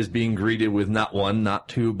and is being greeted with not 1, not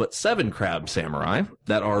 2, but 7 crab samurai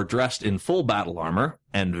that are dressed in full battle armor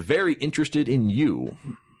and very interested in you.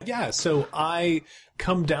 Yeah, so I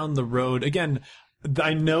come down the road. Again,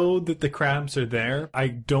 I know that the crabs are there. I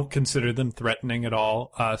don't consider them threatening at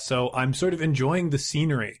all. So I'm sort of enjoying the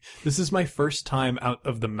scenery. This is my first time out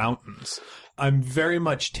of the mountains. I'm very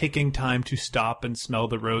much taking time to stop and smell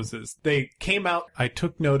the roses. They came out, I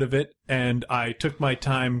took note of it, and I took my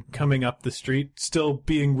time coming up the street, still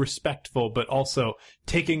being respectful, but also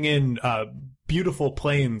taking in beautiful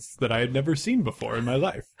plains that I had never seen before in my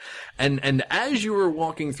life. And as you were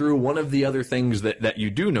walking through, one of the other things that you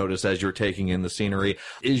do notice as you're taking in the scenery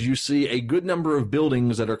is you see a good number of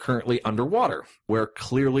buildings that are currently underwater, where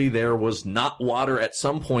clearly there was not water at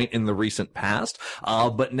some point in the recent past,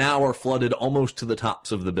 but now are flooded almost to the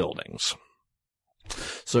tops of the buildings.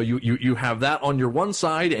 So you have that on your one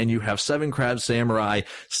side, and you have 7 crab samurai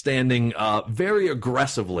standing very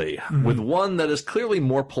aggressively, with one that is clearly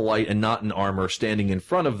more polite and not in armor standing in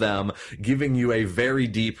front of them, giving you a very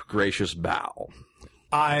deep, gracious bow.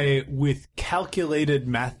 I, with calculated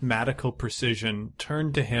mathematical precision,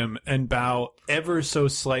 turn to him and bow ever so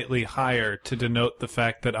slightly higher to denote the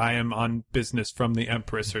fact that I am on business from the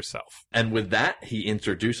Empress herself. And with that, he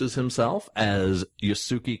introduces himself as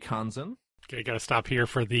Yasuki Kanzen. Okay, got to stop here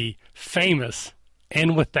for the famous,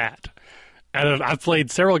 and with that. I've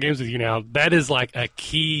played several games with you now. That is like a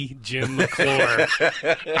key Jim McClure.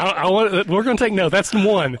 We're going to take note. That's the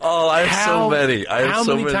one. Oh, I have so many. How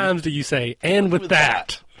many times do you say, and with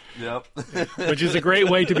that? Yep. which is a great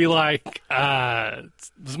way to be like,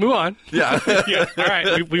 let's move on. Yeah. Yeah. All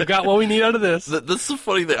right, we've got what we need out of this. This is the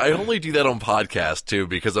funny thing. I only do that on podcasts, too,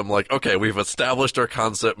 because I'm like, okay, we've established our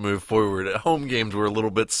concept, move forward. At home games, we're a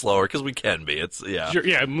little bit slower, because we can be. Sure,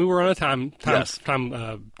 yeah, we were on a time Yes.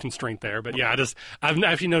 constraint there, but yeah, I've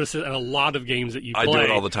actually noticed it in a lot of games that you play. I do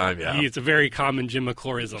it all the time, yeah. It's a very common Jim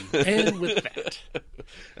McClureism. And with that,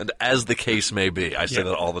 And as the case may be, I say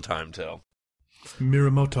that all the time, too.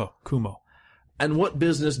 Miramoto Kumo. And what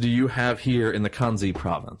business do you have here in the Kanzi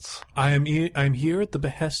province? I'm here at the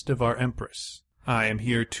behest of our empress. I am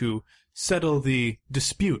here to settle the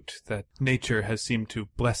dispute that nature has seemed to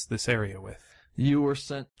bless this area with. You were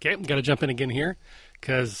sent. okay, got to jump in again here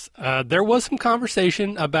because there was some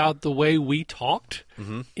conversation about the way we talked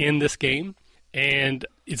in this game, and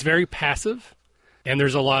it's very passive, and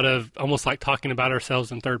there's a lot of almost like talking about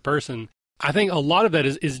ourselves in third person. I think a lot of that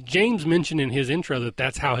is James mentioned in his intro that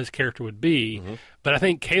that's how his character would be, but I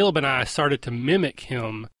think Caleb and I started to mimic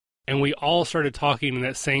him, and we all started talking in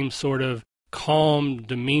that same sort of calm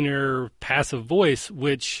demeanor, passive voice,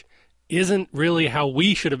 which isn't really how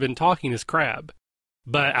we should have been talking as Crab.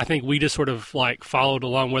 But I think we just sort of like followed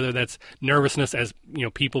along, whether that's nervousness as, you know,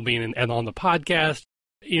 people being and on the podcast,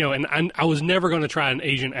 you know, and I was never going to try an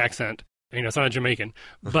Asian accent. You know, it's not a Jamaican,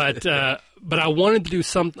 but I wanted to do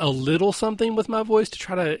a little something with my voice to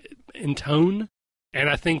try to intone. And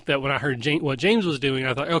I think that when I heard what James was doing,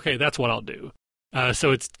 I thought, okay, that's what I'll do.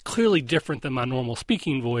 So it's clearly different than my normal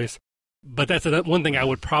speaking voice, but that's one thing I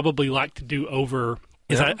would probably like to do over.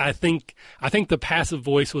 Is I think the passive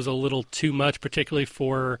voice was a little too much, particularly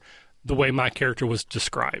for the way my character was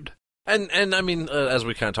described. And I mean, as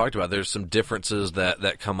we kind of talked about, there's some differences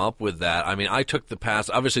that come up with that. I mean, I took the pass,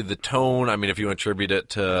 obviously the tone. I mean, if you attribute it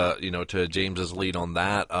to, you know, to James's lead on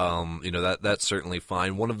that, you know, that's certainly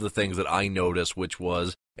fine. One of the things that I noticed, which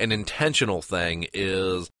was an intentional thing,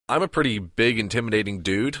 is I'm a pretty big, intimidating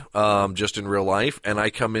dude, just in real life, and I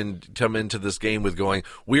come into this game with going,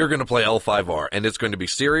 we are going to play L5R, and it's going to be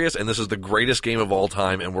serious, and this is the greatest game of all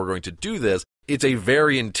time, and we're going to do this. It's a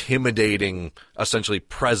very intimidating, essentially,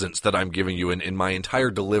 presence that I'm giving you in my entire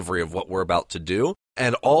delivery of what we're about to do.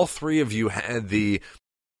 And all three of you had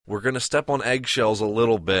we're going to step on eggshells a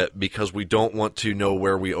little bit because we don't want to know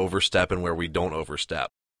where we overstep and where we don't overstep.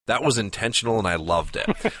 That was intentional, and I loved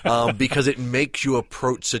it because it makes you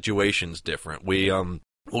approach situations different.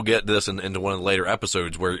 We'll get this into one of the later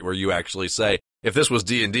episodes where you actually say, if this was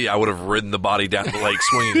D&D, I would have ridden the body down the lake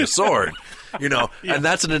swinging a sword, you know, and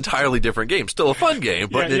that's an entirely different game. Still a fun game,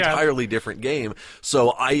 but an entirely different game.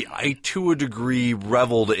 So I, to a degree,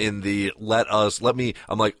 reveled in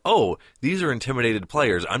I'm like, oh, these are intimidated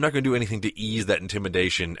players. I'm not going to do anything to ease that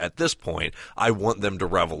intimidation at this point. I want them to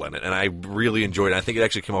revel in it. And I really enjoyed it. I think it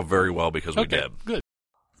actually came out very well because we did. Good.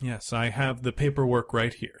 Yes, I have the paperwork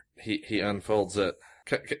right here. He unfolds it,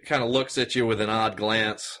 kind of looks at you with an odd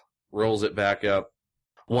glance, rolls it back up.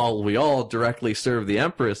 While we all directly serve the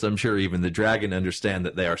Empress, I'm sure even the dragon understand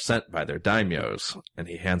that they are sent by their daimyos. And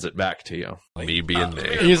he hands it back to you. Me being me.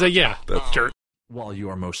 And he's like, yeah, that's true. While you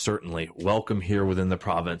are most certainly welcome here within the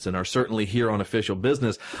province and are certainly here on official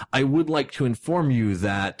business, I would like to inform you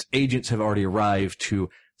that agents have already arrived to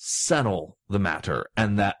settle the matter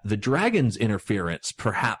and that the dragon's interference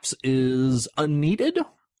perhaps is unneeded.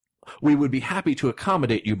 We would be happy to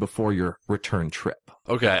accommodate you before your return trip.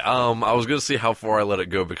 Okay, I was going to see how far I let it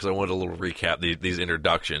go because I wanted a little recap these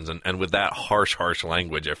introductions, and with that harsh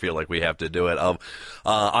language, I feel like we have to do it.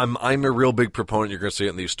 I'm a real big proponent, you're going to see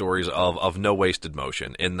it in these stories, of no wasted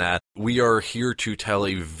motion, in that we are here to tell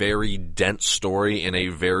a very dense story in a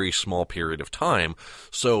very small period of time.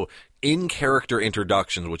 So, in-character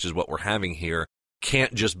introductions, which is what we're having here,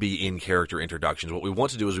 can't just be in-character introductions. What we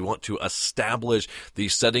want to do is we want to establish the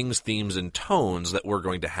settings, themes, and tones that we're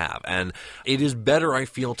going to have. And it is better, I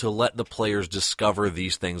feel, to let the players discover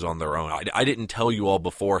these things on their own. I didn't tell you all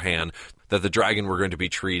beforehand that the dragon were going to be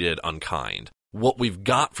treated unkind. What we've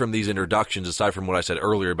got from these introductions, aside from what I said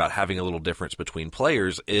earlier about having a little difference between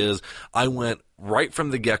players, is I went right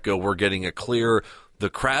from the get-go, we're getting a clear... The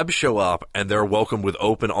crabs show up, and they're welcomed with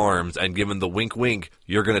open arms, and given the wink-wink,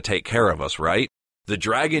 you're going to take care of us, right? The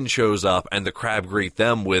dragon shows up, and the crab greet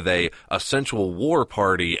them with a sensual war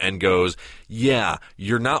party and goes, yeah,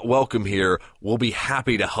 you're not welcome here. We'll be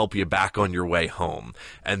happy to help you back on your way home.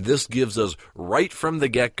 And this gives us, right from the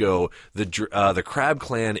get-go, the crab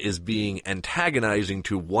clan is being antagonizing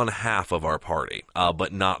to one half of our party,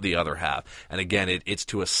 but not the other half. And again, it's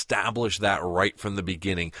to establish that right from the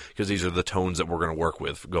beginning, because these are the tones that we're going to work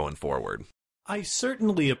with going forward. I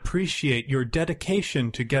certainly appreciate your dedication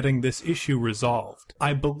to getting this issue resolved.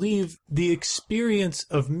 I believe the experience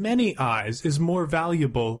of many eyes is more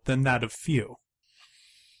valuable than that of few.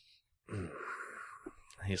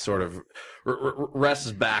 He sort of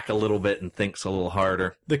rests back a little bit and thinks a little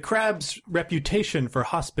harder. The crab's reputation for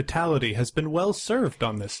hospitality has been well served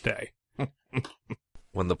on this day.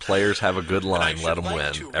 When the players have a good line, let them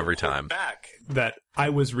win every time. That I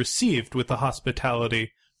was received with the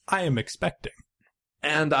hospitality I am expecting.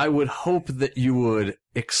 And I would hope that you would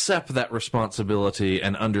accept that responsibility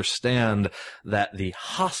and understand that the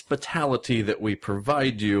hospitality that we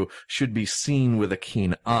provide you should be seen with a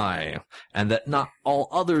keen eye, and that not all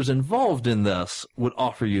others involved in this would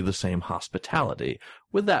offer you the same hospitality.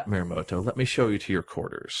 With that, Miyamoto, let me show you to your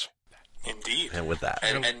quarters. Indeed. And with that.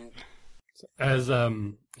 And As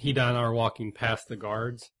Hida and I are walking past the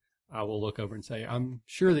guards, I will look over and say, I'm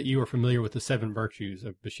sure that you are familiar with the 7 virtues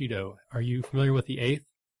of Bushido. Are you familiar with the 8th?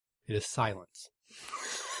 It is silence.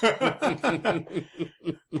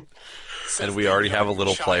 And we already have a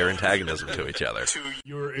little player antagonism to each other.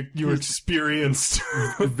 You're experienced.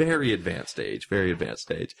 Very advanced stage. Very advanced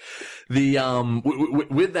stage. The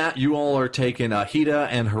with that, you all are taken. Hida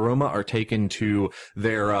and Haruma are taken to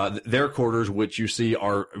their quarters, which you see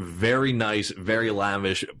are very nice, very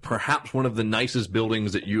lavish. Perhaps one of the nicest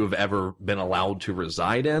buildings that you have ever been allowed to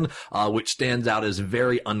reside in, which stands out as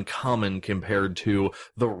very uncommon compared to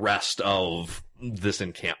the rest of this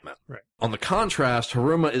encampment. Right. On the contrast,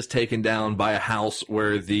 Haruma is taken down by a house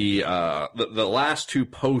where the last 2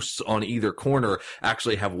 posts on either corner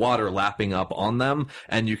actually have water lapping up on them,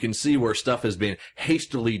 and you can see where stuff has been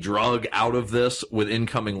hastily drug out of this with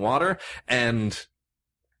incoming water, and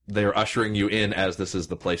they're ushering you in as this is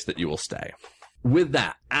the place that you will stay. With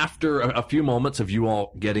that, after a few moments of you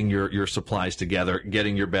all getting your supplies together,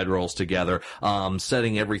 getting your bedrolls together,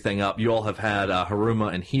 setting everything up, you all have had,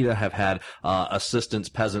 Haruma and Hida have had, assistants,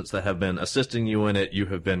 peasants that have been assisting you in it. You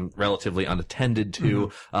have been relatively unattended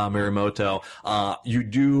to, Miyamoto.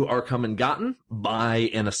 You are come and gotten by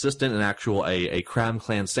an assistant, an actual, a Crab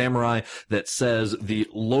Clan samurai that says the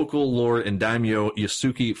local lord and daimyo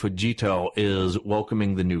Yasuki Fujito is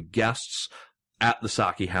welcoming the new guests at the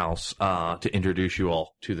Saki house, to introduce you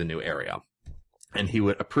all to the new area. And he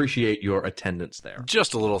would appreciate your attendance there.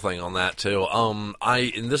 Just a little thing on that too. And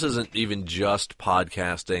this isn't even just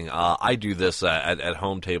podcasting. I do this at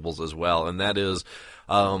home tables as well, and that is,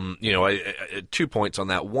 2 points on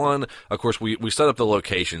that. One, of course, we set up the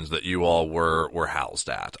locations that you all were housed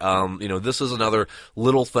at. This is another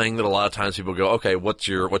little thing that a lot of times people go, okay, what's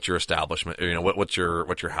your establishment? What's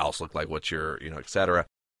your house look like? What's your, et cetera.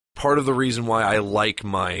 Part of the reason why I like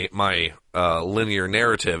my linear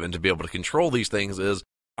narrative and to be able to control these things is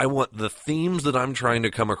I want the themes that I'm trying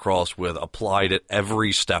to come across with applied at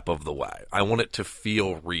every step of the way. I want it to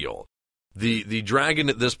feel real. The dragon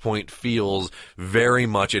at this point feels very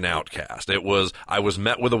much an outcast. I was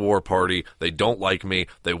met with a war party. They don't like me.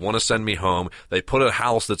 They want to send me home. They put a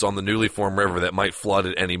house that's on the newly formed river that might flood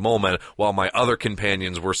at any moment, while my other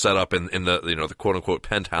companions were set up in the the quote unquote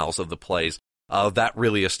penthouse of the place. That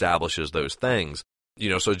really establishes those things.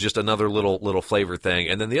 So just another little flavor thing.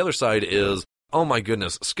 And then the other side is, oh my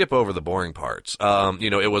goodness, skip over the boring parts.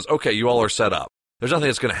 It was, okay, you all are set up. There's nothing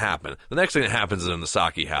that's going to happen. The next thing that happens is in the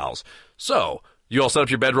Saki house. So, you all set up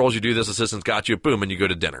your bedrolls, you do this, assistant's got you, boom, and you go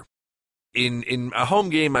to dinner. In a home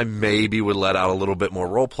game, I maybe would let out a little bit more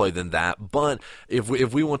roleplay than that, but if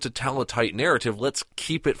we want to tell a tight narrative, let's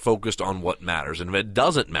keep it focused on what matters. And if it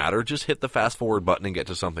doesn't matter, just hit the fast forward button and get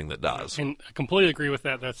to something that does. And I completely agree with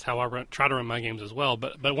that. That's how I try to run my games as well.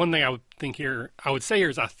 But one thing I would say here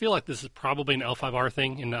is I feel like this is probably an L5R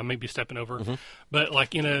thing, and I may be stepping over. Mm-hmm. But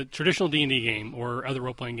like in a traditional D&D game or other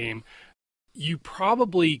role-playing game, you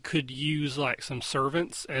probably could use like some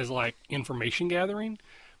servants as like information gathering.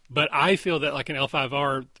 But I feel that like in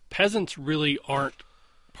L5R, peasants really aren't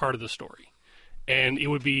part of the story. And it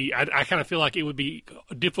would be, I kind of feel like it would be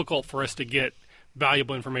difficult for us to get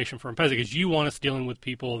valuable information from peasants because you want us dealing with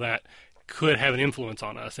people that could have an influence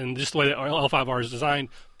on us. And just the way that L5R is designed,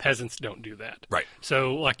 peasants don't do that. Right.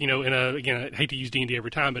 So like, again, I hate to use D&D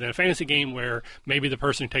every time, but in a fantasy game where maybe the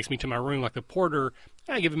person who takes me to my room, like the porter,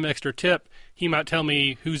 I give him an extra tip. He might tell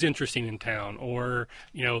me who's interesting in town or,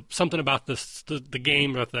 something about the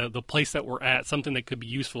game or the place that we're at, something that could be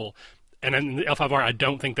useful. And in the L5R, I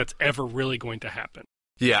don't think that's ever really going to happen.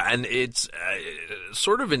 Yeah, and it's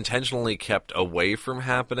sort of intentionally kept away from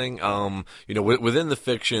happening. Within the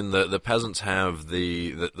fiction, the peasants have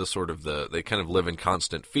the sort of they kind of live in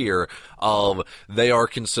constant fear of they are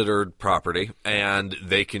considered property and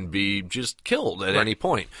they can be just killed at any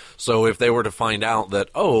point. So if they were to find out that,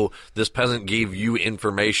 oh, this peasant gave you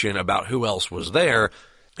information about who else was there,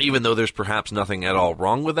 even though there's perhaps nothing at all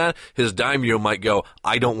wrong with that, his daimyo might go,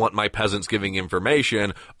 I don't want my peasants giving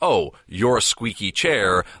information. Oh, you're a squeaky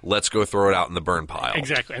chair. Let's go throw it out in the burn pile.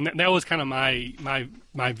 Exactly. And that was kind of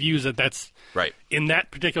my views that's right. In that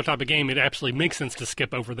particular type of game, it absolutely makes sense to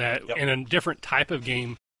skip over that. Yep. In a different type of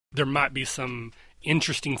game, there might be some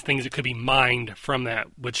interesting things that could be mined from that,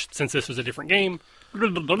 which since this was a different game,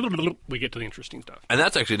 we get to the interesting stuff. And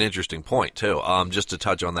that's actually an interesting point, too, just to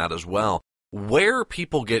touch on that as well. Where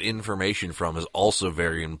people get information from is also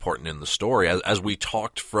very important in the story. As we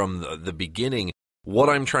talked from the beginning, what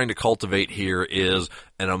I'm trying to cultivate here is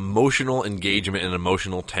an emotional engagement and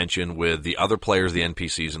emotional tension with the other players, the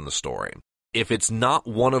NPCs in the story. If it's not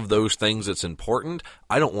one of those things that's important,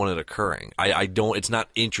 I don't want it occurring. I don't, it's not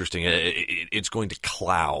interesting. It's going to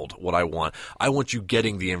cloud what I want. I want you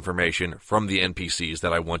getting the information from the NPCs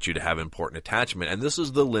that I want you to have important attachment. And this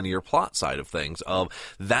is the linear plot side of things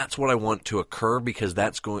that's what I want to occur because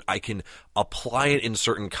I can apply it in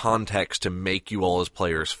certain contexts to make you all as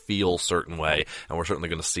players feel a certain way. And we're certainly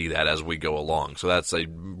going to see that as we go along. So that's a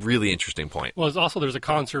really interesting point. Well, there's a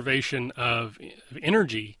conservation of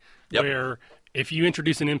energy. Yep. Where if you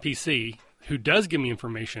introduce an NPC who does give me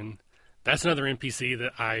information, that's another NPC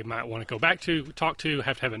that I might want to go back to, talk to,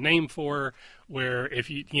 have a name for, where if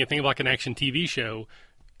you think of like an action TV show,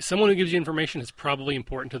 someone who gives you information is probably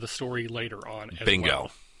important to the story later on as Bingo.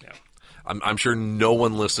 well. Yeah. I'm sure no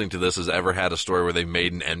one listening to this has ever had a story where they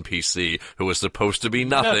made an NPC who was supposed to be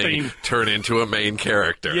nothing turn into a main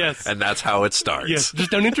character. Yes. And that's how it starts. Yes,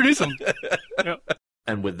 just don't introduce them. Yep.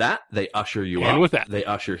 And with that, they usher you And up. with that. They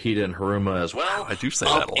usher Hida and Haruma as well. I do say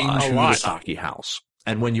that a lot. Into the Saki house.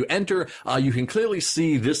 And when you enter, you can clearly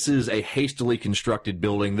see this is a hastily constructed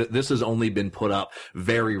building. This has only been put up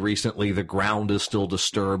very recently. The ground is still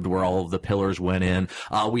disturbed where all of the pillars went in.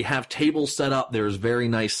 We have tables set up. There's very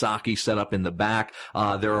nice sake set up in the back.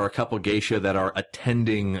 There are a couple geisha that are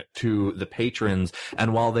attending to the patrons.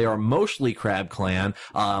 And while they are mostly Crab Clan,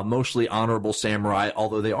 mostly honorable samurai,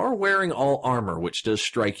 although they are wearing all armor, which does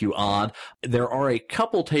strike you odd, there are a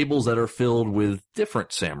couple tables that are filled with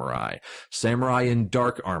different samurai. Samurai in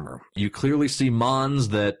dark armor. You clearly see Mons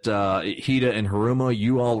that Hida and Haruma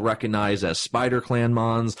you all recognize as Spider Clan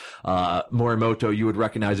Mons. Morimoto, you would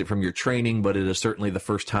recognize it from your training, but it is certainly the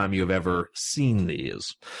first time you have ever seen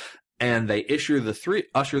these. And they usher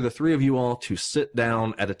the three of you all to sit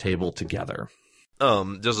down at a table together.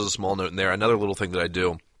 Just as a small note in there, another little thing that I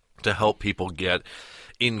do to help people get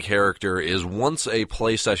in character is once a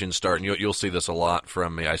play session starts, and you'll see this a lot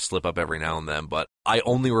from me, I slip up every now and then, but I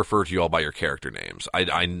only refer to you all by your character names.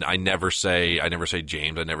 I never say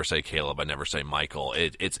James, I never say Caleb, I never say Michael.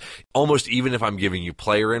 It's almost even if I'm giving you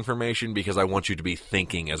player information because I want you to be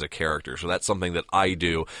thinking as a character. So that's something that I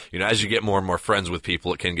do. As you get more and more friends with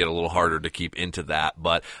people, it can get a little harder to keep into that.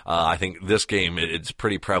 But I think this game, it's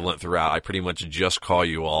pretty prevalent throughout. I pretty much just call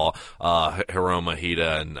you all Hiroma,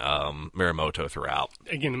 Hida, and Morimoto throughout.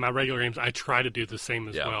 Again, in my regular games, I try to do the same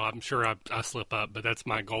as well. I'm sure I slip up, but that's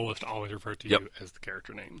my goal is to always refer to you as the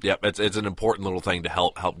character name. Yep, it's an important little thing to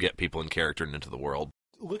help get people in character and into the world.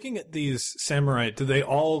 Looking at these samurai, do they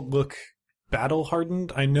all look battle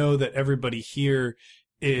hardened? I know that everybody here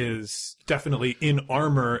is definitely in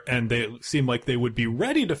armor and they seem like they would be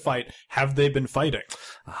ready to fight. Have they been fighting?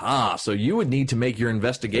 Aha, so you would need to make your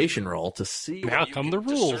investigation roll to see Now come the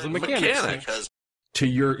rules and mechanics. To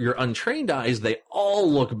your untrained eyes, they all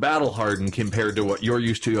look battle-hardened compared to what you're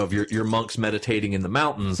used to of your monks meditating in the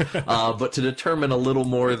mountains, but to determine a little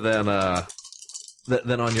more than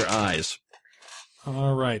on your eyes.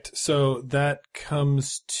 All right, so that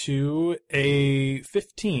comes to a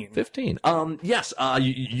 15. 15. Yes,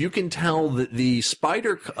 you can tell that the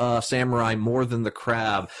spider samurai more than the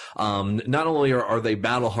crab, not only are they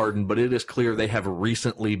battle hardened, but it is clear they have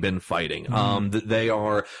recently been fighting. That they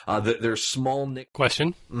are, they're small nick.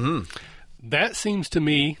 Question. Mm-hmm. That seems to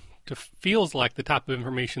me feels like the type of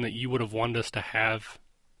information that you would have wanted us to have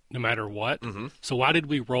no matter what. Mm-hmm. So why did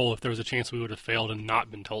we roll if there was a chance we would have failed and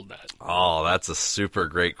not been told that? Oh, that's a super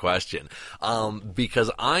great question.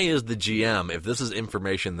 Because I, as the GM, if this is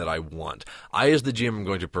information that I want, I, as the GM, am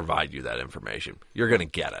going to provide you that information. You're going to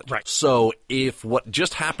get it. Right. So if what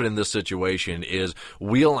just happened in this situation is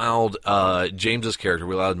we allowed James's character,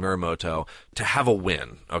 we allowed Muramoto to have a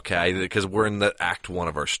win, okay? Because we're in the Act 1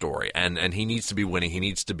 of our story, and he needs to be winning. He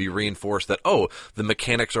needs to be reinforced that, oh, the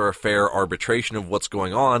mechanics are a fair arbitration of what's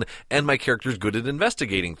going on, and my character's good at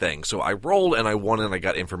investigating things. So I rolled, and I won, and I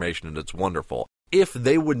got information, and it's wonderful. If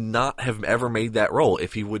they would not have ever made that roll,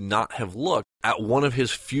 if he would not have looked at one of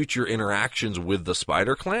his future interactions with the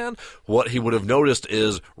Spider Clan, what he would have noticed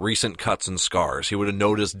is recent cuts and scars. He would have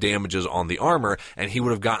noticed damages on the armor, and he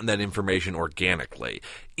would have gotten that information organically.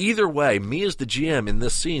 Either way, me as the GM in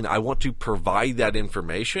this scene, I want to provide that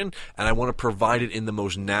information, and I want to provide it in the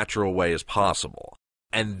most natural way as possible.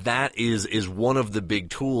 And that is one of the big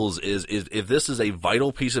tools is if this is a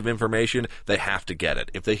vital piece of information, they have to get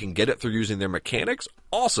it. If they can get it through using their mechanics,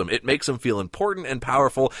 awesome. It makes them feel important and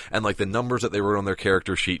powerful, and like the numbers that they wrote on their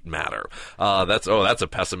character sheet matter. That's a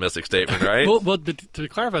pessimistic statement, right? Well, to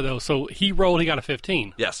clarify though, so he rolled, he got a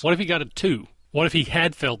 15. Yes. What if he got a 2? What if he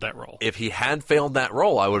had failed that roll? If he had failed that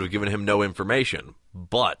roll, I would have given him no information,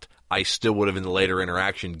 but I still would have in the later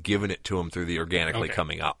interaction given it to him through the organically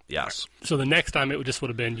coming up. Yes. So the next time it would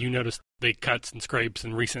have been, you noticed the cuts and scrapes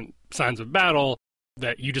and recent signs of battle,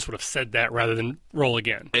 that you just would have said that rather than roll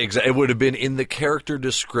again. Exactly. It would have been in the character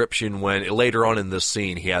description when later on in this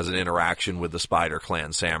scene he has an interaction with the Spider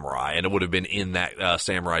Clan samurai, and it would have been in that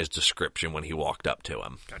samurai's description when he walked up to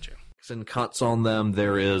him. Gotcha. And cuts on them.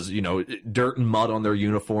 There is, dirt and mud on their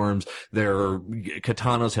uniforms. Their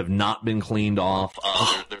katanas have not been cleaned off.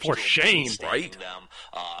 For shame, right?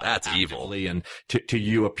 That's evil. And to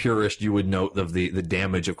you, a purist, you would note of the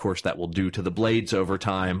damage, of course, that will do to the blades over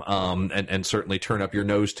time, and certainly turn up your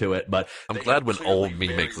nose to it. But I'm glad when old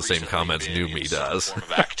me makes the same comments new me does.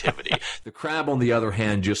 Activity. The crab, on the other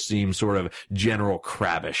hand, just seems sort of general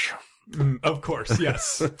crabbish. Of course,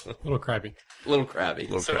 yes. A little crabby. Little crabby.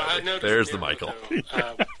 There's the Michael.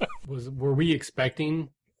 Were we expecting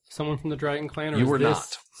someone from the Dragon Clan? Or You is were this,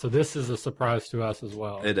 not. So this is a surprise to us as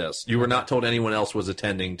well. It is. You were not told anyone else was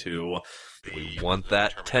attending to. We want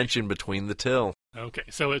that tension between the two. Okay,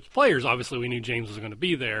 so as players, obviously we knew James was going to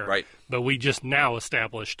be there. Right. But we just now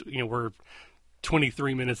established, we're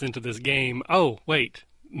 23 minutes into this game. Oh, wait,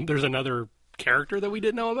 there's another character that we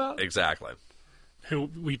didn't know about? Exactly. Who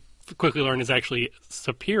we quickly learn is actually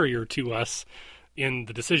superior to us in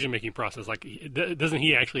the decision-making process. Like, doesn't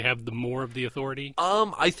he actually have the more of the authority?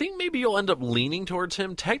 I think maybe you'll end up leaning towards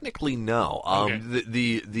him. Technically, no. Okay.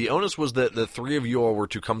 The onus was that the three of you all were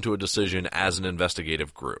to come to a decision as an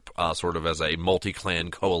investigative group, sort of as a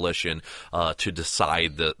multi-clan coalition, to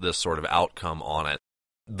decide this sort of outcome on it.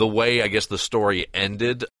 The way, I guess, the story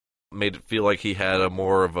ended made it feel like he had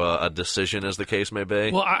more of a decision, as the case may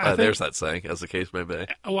be. Well, I think, there's that saying, as the case may be.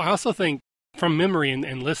 Well, I also think, from memory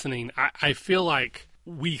and listening, I feel like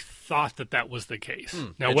we thought that was the case.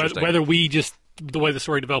 Now, whether we just, the way the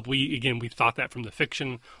story developed, we thought that from the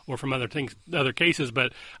fiction or from other cases,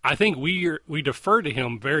 but I think we defer to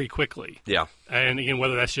him very quickly. Yeah. And again,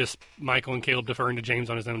 whether that's just Michael and Caleb deferring to James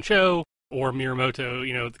on his own show, or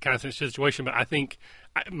Muramoto, the kind of situation, but I think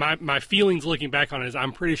my feelings looking back on it is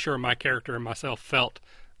I'm pretty sure my character and myself felt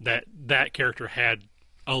that character had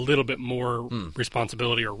a little bit more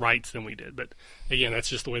responsibility or rights than we did. But again, that's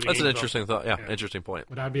just the way the That's game an interesting thought. Yeah, interesting point.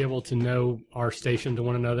 Would I be able to know our station to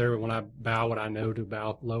one another when I bow? Would I know to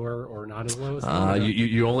bow lower or not as low as them?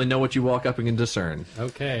 You only know what you walk up and can discern.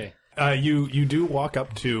 Okay. You do walk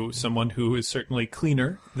up to someone who is certainly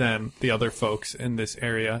cleaner than the other folks in this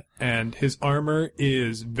area, and his armor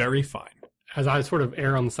is very fine. As I sort of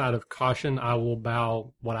err on the side of caution, I will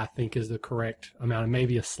bow what I think is the correct amount, and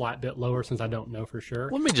maybe a slight bit lower since I don't know for sure.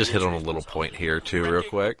 Let me just hit on a little point here too, real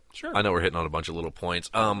quick. Sure. I know we're hitting on a bunch of little points.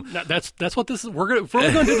 That's what this is. We're going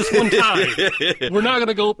to do this one time. We're not going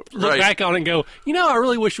to go look back on it and go, I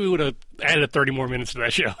really wish we would have added 30 more minutes to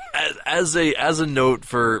that show. As a note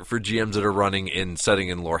for GMs that are running in setting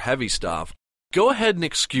in lore heavy stuff, go ahead and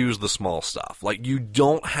excuse the small stuff. Like, you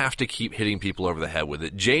don't have to keep hitting people over the head with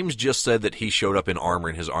it. James just said that he showed up in armor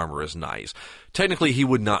and his armor is nice. Technically, he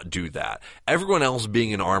would not do that. Everyone else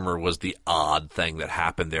being in armor was the odd thing that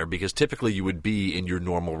happened there, because typically you would be in your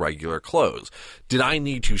normal, regular clothes. Did I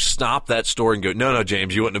need to stop that story and go, no,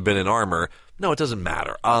 James, you wouldn't have been in armor? No, it doesn't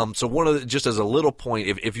matter. So just as a little point,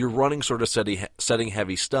 if you're running sort of setting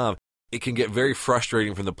heavy stuff, it can get very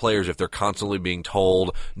frustrating from the players if they're constantly being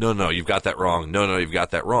told, no, you've got that wrong. No, you've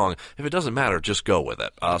got that wrong. If it doesn't matter, just go with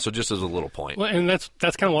it. So just as a little point. Well, and that's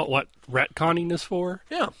kind of what retconning is for.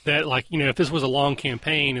 Yeah. That, like, if this was a long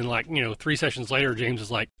campaign and, 3 sessions later, James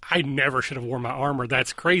is like, I never should have worn my armor.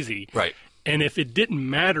 That's crazy. Right. And if it didn't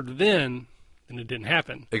matter then it didn't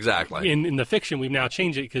happen. Exactly. In the fiction, we've now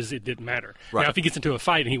changed it because it didn't matter. Right. Now, if he gets into a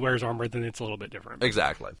fight and he wears armor, then it's a little bit different.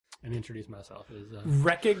 Exactly. And introduce myself as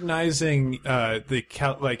Recognizing I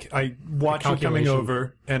watch you coming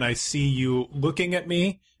over and I see you looking at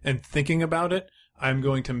me and thinking about it. I'm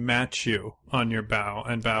going to match you on your bow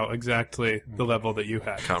and bow exactly the level that you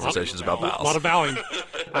had. Conversations about bows. A lot of bowing.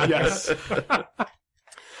 Yes.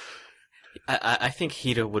 I think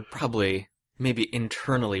Hida would probably maybe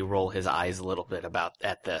internally roll his eyes a little bit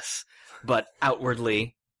at this, but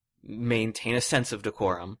outwardly maintain a sense of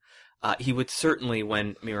decorum. He would certainly,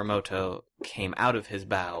 when Miyamoto came out of his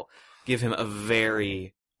bow, give him a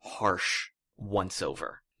very harsh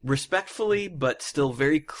once-over. Respectfully, but still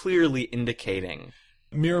very clearly indicating.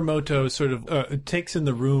 Miyamoto sort of takes in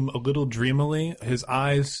the room a little dreamily. His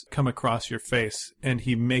eyes come across your face, and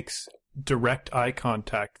he makes direct eye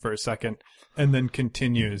contact for a second, and then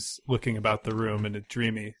continues looking about the room in a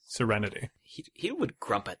dreamy serenity. He would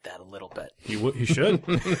grump at that a little bit. He should.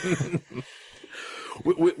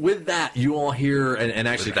 With that, you all hear and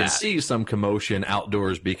actually can see some commotion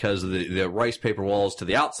outdoors because the rice paper walls to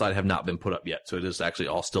the outside have not been put up yet. So it is actually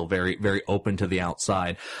all still very, very open to the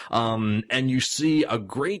outside. And you see a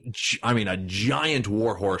giant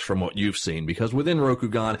warhorse from what you've seen, because within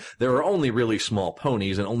Rokugan, there are only really small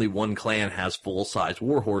ponies and only one clan has full-size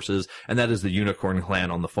warhorses, and that is the Unicorn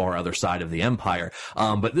clan on the far other side of the empire.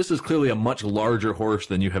 But this is clearly a much larger horse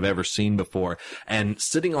than you have ever seen before. And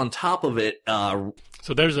sitting on top of it,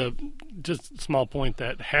 So there's a just small point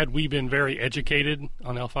that had we been very educated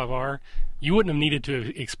on L5R, you wouldn't have needed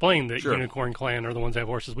to explain that Unicorn Clan are the ones that have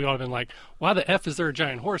horses. We would have been like, why the F is there a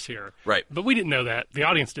giant horse here? Right. But we didn't know that. The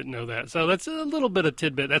audience didn't know that. So that's a little bit of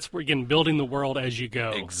tidbit. That's, again, building the world as you go.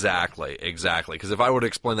 Exactly. Because if I would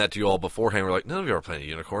explain that to you all beforehand, we're like, none of you are playing a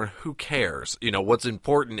unicorn. Who cares? What's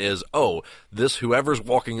important is, whoever's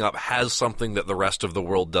walking up has something that the rest of the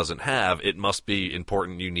world doesn't have. It must be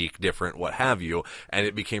important, unique, different, what have you. And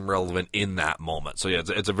it became relevant in that moment. So yeah,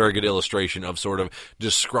 it's a very good illustration of sort of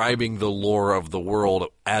describing the lore of the world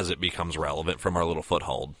as it becomes relevant from our little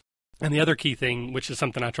foothold. And the other key thing, which is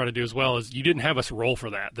something I try to do as well, is you didn't have us roll for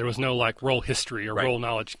that. There was no roll history or roll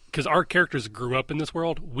knowledge. Because our characters grew up in this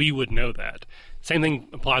world, we would know that. Same thing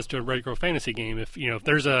applies to a retro fantasy game. If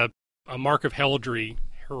there's a mark of heraldry,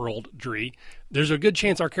 there's a good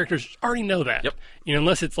chance our characters already know that. Yep.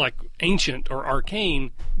 Unless it's ancient or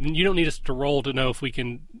arcane, then you don't need us to roll to know if we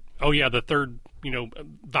can, the third,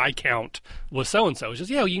 Viscount was so-and-so. It's just,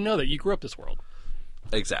 you know that. You grew up this world.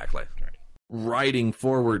 Exactly. Riding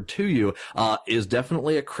forward to you is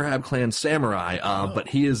definitely a Crab Clan samurai, but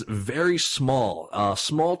he is very small,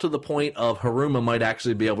 small to the point of Haruma might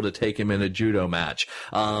actually be able to take him in a judo match.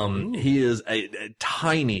 He is a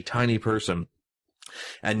tiny, tiny person.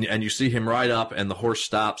 And you see him ride up, and the horse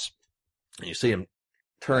stops, and you see him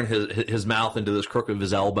turn his mouth into this crook of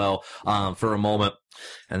his elbow for a moment,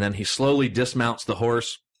 and then he slowly dismounts the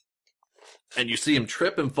horse, and you see him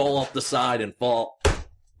trip and fall off the side and fall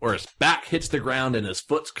where his back hits the ground and his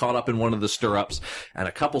foot's caught up in one of the stirrups, and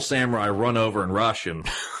a couple samurai run over and rush and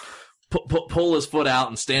pull his foot out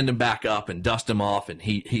and stand him back up and dust him off, and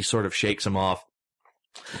he sort of shakes him off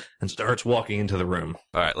and starts walking into the room.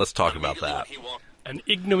 All right, let's talk about that. An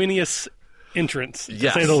ignominious entrance,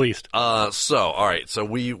 to say the least. So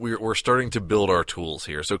we're starting to build our tools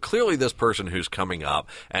here. So clearly this person who's coming up,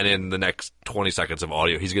 and in the next 20 seconds of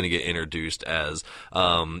audio, he's going to get introduced as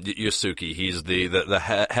Yasuki. He's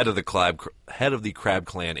the head of the Crab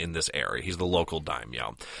Clan in this area. He's the local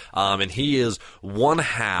daimyo. And he is one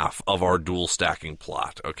half of our dual stacking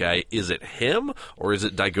plot, okay? Is it him, or is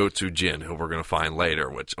it Daigotsu Jin, who we're going to find later,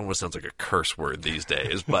 which almost sounds like a curse word these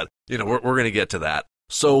days, but, we're going to get to that.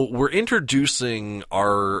 So we're introducing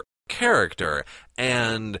our character,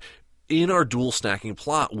 and in our dual stacking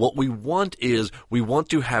plot, what we want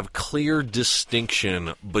to have clear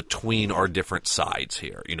distinction between our different sides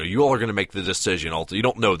here. You all are going to make the decision. You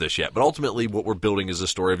don't know this yet, but ultimately what we're building is a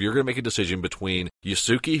story of you're going to make a decision between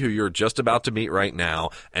Yasuki, who you're just about to meet right now,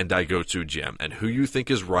 and Daigotsu Jin, and who you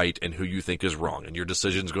think is right and who you think is wrong. And your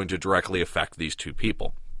decision is going to directly affect these two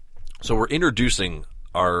people. So we're introducing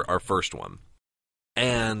our first one.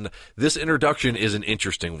 And this introduction is an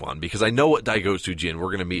interesting one because I know what Daigotsu Jin, we're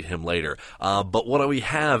going to meet him later. But what we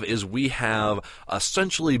have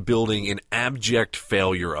essentially building an abject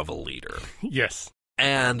failure of a leader. Yes.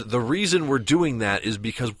 And the reason we're doing that is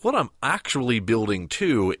because what I'm actually building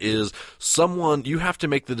to is you have to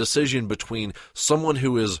make the decision between someone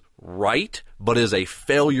who is right but is a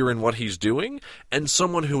failure in what he's doing, and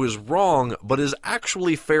someone who is wrong but is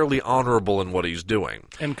actually fairly honorable in what he's doing.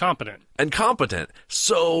 And competent.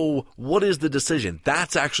 So what is the decision?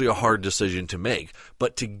 That's actually a hard decision to make.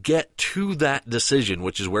 But to get to that decision,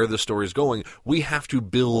 which is where the story is going, we have to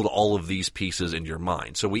build all of these pieces in your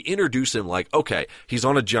mind. So we introduce him like, okay, he's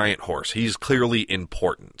on a giant horse. He's clearly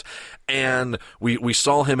important. And we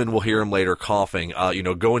saw him, and we'll hear him later coughing,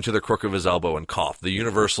 go into the crook of his elbow and cough. The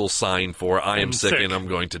universal sign for I am sick and I'm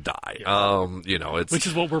going to die. Yeah. It's... Which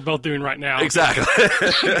is what we're both doing right now. Exactly.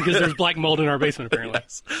 Because there's black mold in our basement, apparently.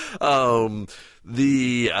 Yes.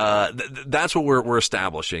 That's what we're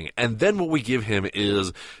establishing. And then what we give him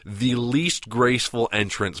is the least graceful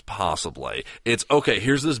entrance possibly. It's, okay,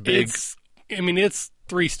 here's this big... It's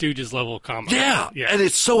Three Stooges level comedy. Yeah, and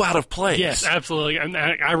it's so out of place. Yes, absolutely. And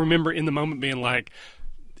I remember in the moment being like,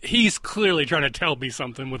 he's clearly trying to tell me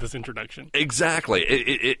something with this introduction. Exactly.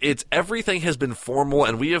 It's everything has been formal,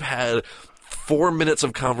 and we have had 4 minutes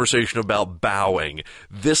of conversation about bowing.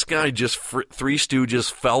 This guy just Three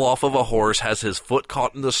Stooges fell off of a horse, has his foot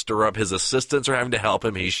caught in the stirrup. His assistants are having to help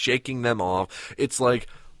him. He's shaking them off. It's like,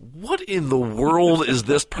 what in the world is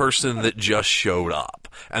this person that just showed up?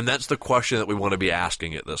 And that's the question that we want to be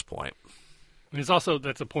asking at this point. It's also,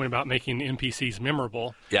 that's a point about making NPCs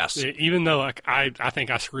memorable. Yes. Even though I think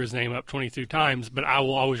I screw his name up 22 times, but I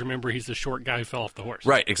will always remember he's the short guy who fell off the horse.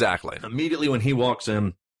 Right, exactly. Immediately when he walks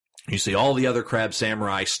in, you see all the other crab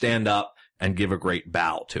samurai stand up and give a great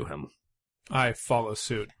bow to him. I follow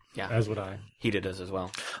suit. Yeah, As would I. he did as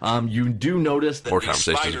well. You do notice that More the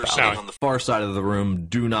conversations spiders about on the far side of the room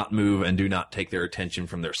do not move and do not take their attention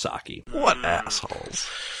from their sake. What assholes.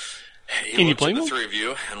 Can you blame him? The three of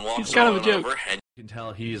you and walks He's kind of a on joke. over, and You can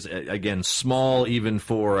tell he's, again, small even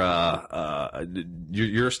for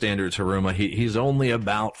your standards, Haruma. He's only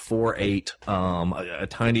about 4'8", a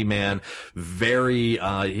tiny man. Very,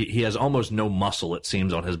 he has almost no muscle, it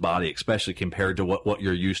seems, on his body, especially compared to what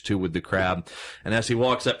you're used to with the crab. And as he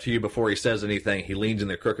walks up to you before he says anything, he leans in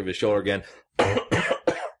the crook of his shoulder again,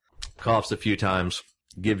 coughs a few times,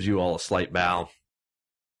 gives you all a slight bow.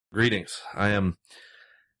 Greetings. I am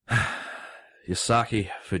Yasaki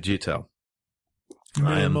Fujito.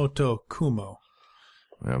 Miyamoto Kumo.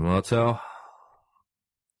 Miyamoto.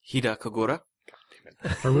 Hida Kogura.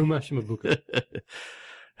 Haruma Shimabuka.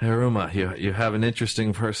 Haruma, you have an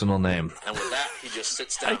interesting personal name. and with that, he just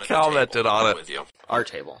sits down. I at the commented table on it. with you. Our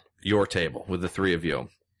table. Your table with the three of you.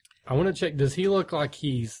 I want to check, does he look like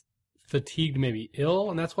he's fatigued, maybe ill,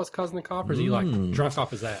 and that's what's causing the cough, or is he like drunk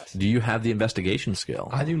off his ass? Do you have the investigation skill?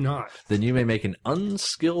 I do not. Then you may make an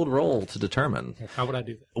unskilled roll to determine. How would I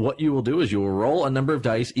do that? What you will do is you will roll a number of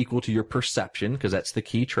dice equal to your perception, because that's the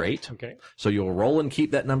key trait. Okay. So you'll roll and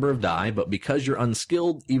keep that number of die, but because you're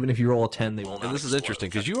unskilled, even if you roll a 10, they will And not this is explode. interesting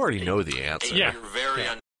because you already know the answer. Yeah. You're very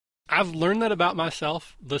I've learned that about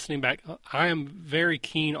myself listening back. I am very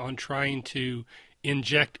keen on trying to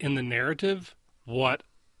inject in the narrative what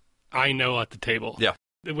I know at the table. Yeah.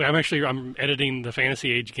 I'm editing the Fantasy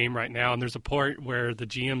Age game right now, and there's a part where the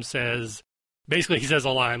GM says, basically he says a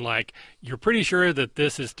line like, you're pretty sure that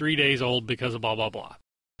this is 3 days old because of blah, blah, blah.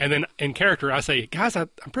 And then in character, I say, guys, I'm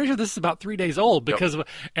pretty sure this is about 3 days old because of,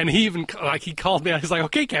 and he even, like, he called me out. He's like,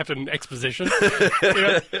 okay, Captain Exposition.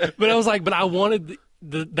 But I was like, but I wanted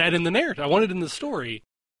that in the narrative. I wanted it in the story.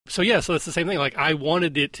 So yeah, so it's the same thing. Like, I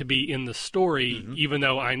wanted it to be in the story, even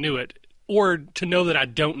though I knew it, or to know that I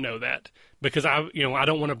don't know that, because I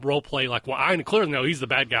don't want to role play like, well, I clearly know he's the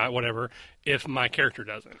bad guy, whatever, if my character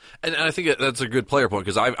doesn't. And I think that's a good player point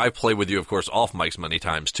because I've played with you, of course, off mics many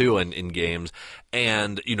times too, in games,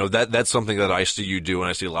 and that's something that I see you do, and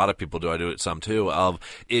I see a lot of people do. I do it some too.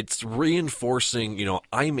 It's reinforcing,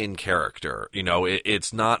 I'm in character.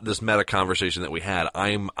 It's not this meta conversation that we had.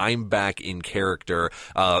 I'm back in character.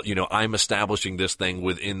 I'm establishing this thing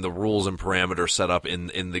within the rules and parameters set up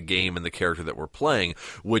in the game and the character that we're playing,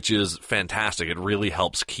 which is fantastic. It really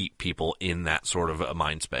helps keep people in that sort of a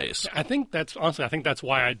mind space. I think that's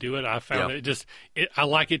why I do it. I found I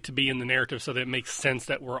like it to be in the narrative so that it makes sense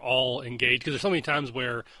that we're all engaged. Because there's so many times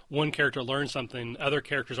where one character learns something, other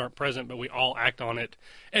characters aren't present, but we all act on it,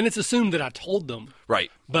 and it's assumed that I told them. Right.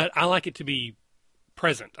 But I like it to be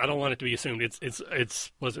present. I don't want it to be assumed.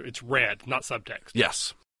 It's read, not subtext.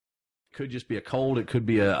 Yes. Could just be a cold. It could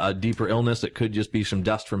be a deeper illness. It could just be some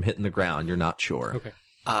dust from hitting the ground. You're not sure. Okay.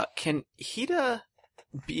 Can Hida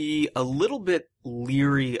be a little bit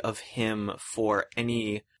leery of him for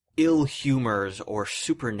any ill humors or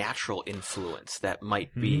supernatural influence that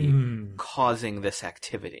might be causing this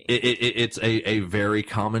activity. It's a very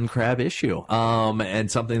common crab issue,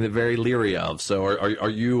 and something they're very leery of. So are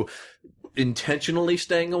you intentionally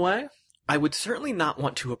staying away? I would certainly not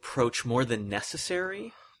want to approach more than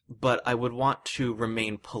necessary, but I would want to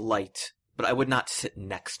remain polite, but I would not sit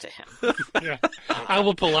next to him. Yeah. I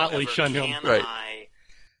will politely shun him. Can Right.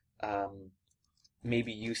 I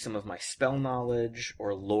maybe use some of my spell knowledge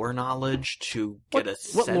or lore knowledge to get a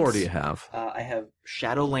sense? What lore do you have? I have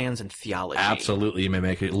Shadowlands and Theology. Absolutely, you may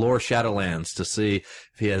make it lore Shadowlands to see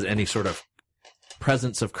if he has any sort of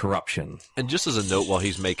presence of corruption. And just as a note, while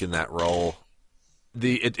he's making that roll,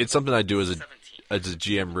 it's something I do as a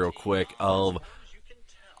GM real quick. Of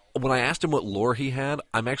when I asked him what lore he had,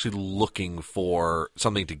 I'm actually looking for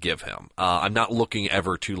something to give him. I'm not looking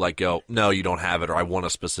ever to like go, no, you don't have it, or I want a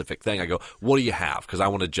specific thing. I go, what do you have? Because I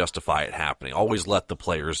want to justify it happening. Always let the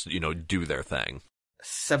players, do their thing.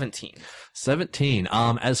 17. 17.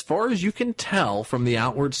 As far as you can tell from the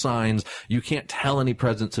outward signs, you can't tell any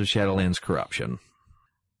presence of Shadowlands corruption.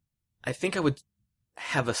 I think I would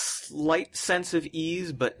have a slight sense of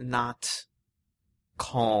ease, but not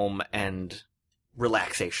calm and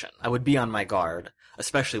relaxation. I would be on my guard,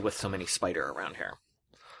 especially with so many spider around here.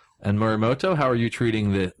 And Morimoto, how are you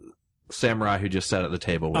treating the samurai who just sat at the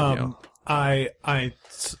table with you? I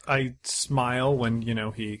smile when,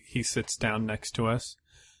 he sits down next to us.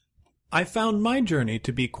 I found my journey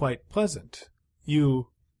to be quite pleasant.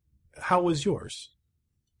 How was yours?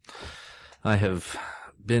 I have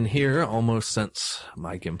been here almost since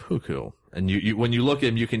my Gimpuku. And when you look at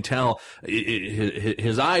him, you can tell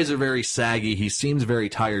his eyes are very saggy. He seems very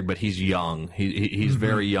tired, but he's young. He's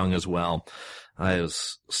very young as well. I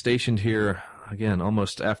was stationed here, again,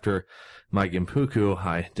 almost after my Gimpuku.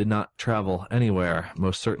 I did not travel anywhere,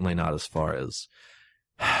 most certainly not as far as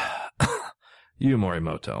you,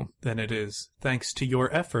 Morimoto. Then it is thanks to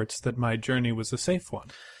your efforts that my journey was a safe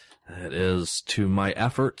one. It is to my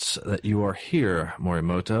efforts that you are here,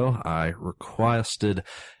 Morimoto. I requested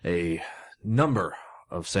a number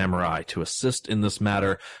of samurai to assist in this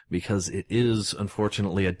matter because it is,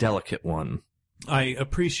 unfortunately, a delicate one. I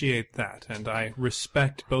appreciate that, and I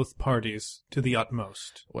respect both parties to the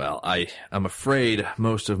utmost. Well, I'm afraid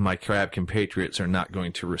most of my crab compatriots are not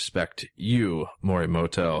going to respect you,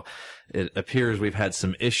 Morimoto. It appears we've had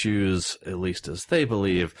some issues, at least as they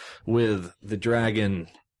believe, with the dragon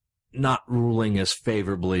not ruling as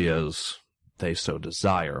favorably as they so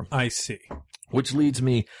desire. I see. Which leads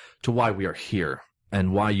me to why we are here,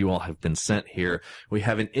 and why you all have been sent here. We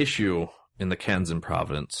have an issue in the Kanzen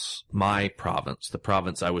province, my province, the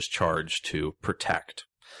province I was charged to protect,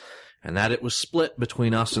 and that it was split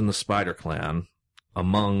between us and the Spider Clan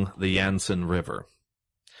among the Yansen River.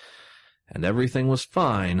 And everything was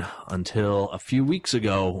fine until a few weeks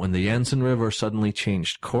ago when the Yansen River suddenly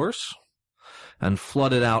changed course and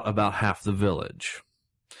flooded out about half the village.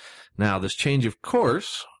 Now, this change of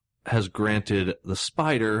course has granted the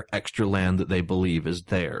Spider extra land that they believe is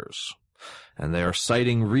theirs. And they are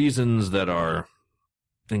citing reasons that are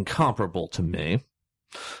incomparable to me.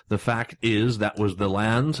 The fact is that was the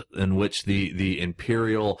land in which the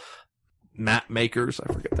Imperial map makers,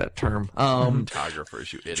 I forget that term.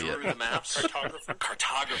 Cartographers, you idiot. Drew the maps.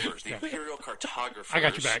 Cartographers. The Imperial cartographers. I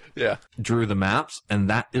got you back. Yeah. Drew the maps, and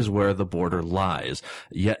that is where the border lies.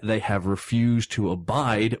 Yet they have refused to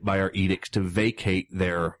abide by our edicts to vacate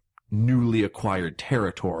their newly acquired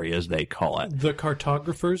territory, as they call it. The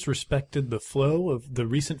cartographers respected the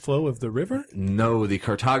recent flow of the river? No, the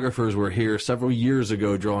cartographers were here several years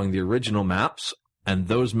ago drawing the original maps, and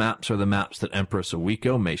those maps are the maps that Empress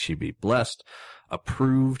Awiko, may she be blessed,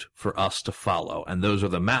 approved for us to follow. And those are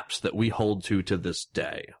the maps that we hold to this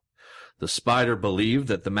day. The Spider believed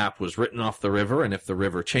that the map was written off the river, and if the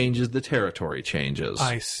river changes, the territory changes.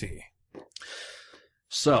 I see.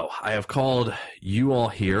 So, I have called you all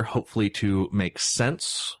here, hopefully to make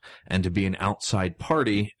sense and to be an outside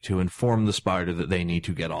party to inform the Spider that they need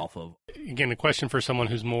to get off of. Again, a question for someone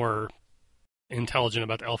who's more intelligent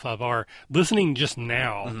about the L5R. Listening just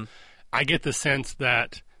now, I get the sense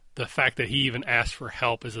that the fact that he even asked for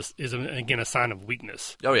help is again a sign of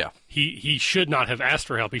weakness. Oh, yeah. He should not have asked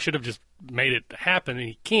for help. He should have just made it happen, and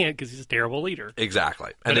he can't because he's a terrible leader.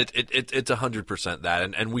 Exactly. And it's 100%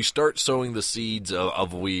 that. And we start sowing the seeds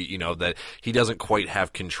of that he doesn't quite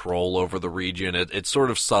have control over the region. It's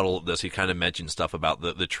sort of subtle, this. He kind of mentioned stuff about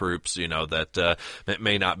the troops, that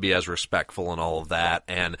may not be as respectful and all of that.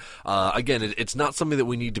 And, again, it's not something that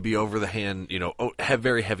we need to be over the hand,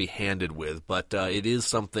 very heavy handed with, but, it is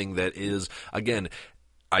something that is, again,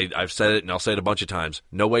 I've said it and I'll say it a bunch of times.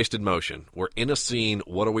 No wasted motion. We're in a scene.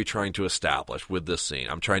 What are we trying to establish with this scene?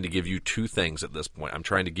 I'm trying to give you two things at this point. I'm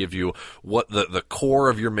trying to give you what the core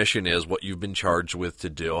of your mission is, what you've been charged with to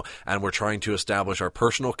do, and we're trying to establish our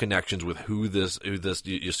personal connections with who this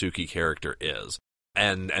Yasuki character is.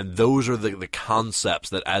 And those are the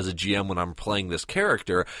concepts that as a GM, when I'm playing this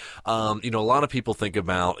character, a lot of people think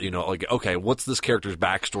about, like, okay, what's this character's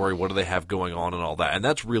backstory? What do they have going on and all that? And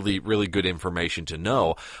that's really, really good information to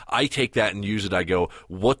know. I take that and use it. I go,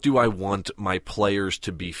 what do I want my players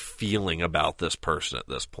to be feeling about this person at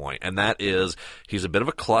this point? And that is, he's a bit of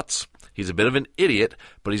a klutz. He's a bit of an idiot,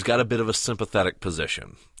 but he's got a bit of a sympathetic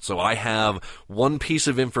position. So I have one piece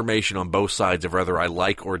of information on both sides of whether I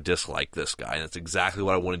like or dislike this guy, and that's exactly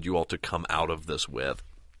what I wanted you all to come out of this with.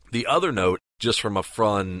 The other note, just from a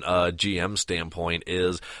fun GM standpoint,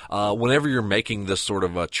 is whenever you're making this sort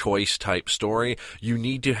of a choice type story, you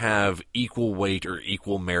need to have equal weight or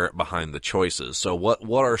equal merit behind the choices. So what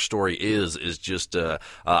our story is just I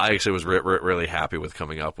actually was really happy with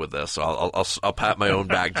coming up with this. So I'll pat my own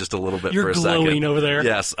back just a little bit for a second. You're glowing over there.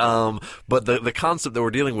 Yes. But the concept that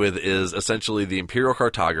we're dealing with is essentially the Imperial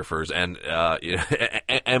cartographers and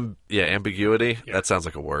ambiguity. Yeah. That sounds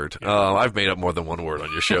like a word. Yeah. I've made up more than one word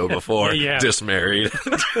on your show before. Yeah. Dismarried.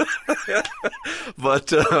 But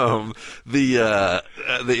the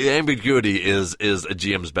ambiguity is a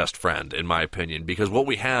GM's best friend, in my opinion, because what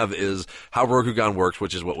we have is how Rokugan works,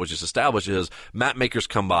 which is what was just established, is map makers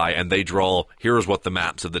come by and they draw, here's what the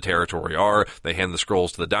maps of the territory are. They hand the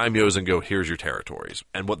scrolls to the daimyos and go, here's your territories.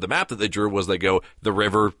 And what the map that they drew was they go, the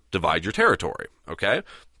river, divide your territory. Okay?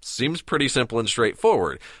 Seems pretty simple and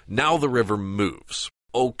straightforward. Now the river moves.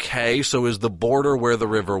 Okay, so is the border where the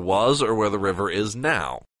river was or where the river is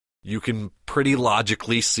now? You can pretty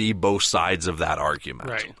logically see both sides of that argument.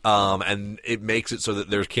 Right. And it makes it so that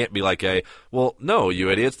there can't be like well, no, you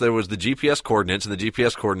idiots, there was the GPS coordinates and the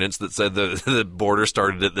GPS coordinates that said the border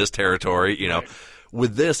started at this territory, Right.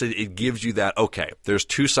 With this, it gives you that, okay, there's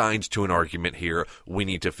two sides to an argument here. We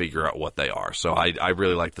need to figure out what they are. So I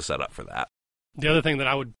really like the setup for that. The other thing that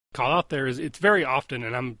I would call out there is it's very often,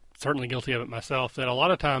 and I'm certainly guilty of it myself, that a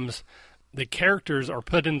lot of times the characters are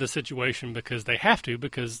put in the situation because they have to,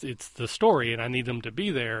 because it's the story and I need them to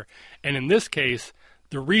be there. And in this case,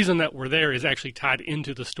 the reason that we're there is actually tied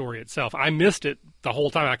into the story itself. I missed it the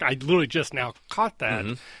whole time. I literally just now caught that.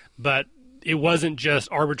 Mm-hmm. But it wasn't just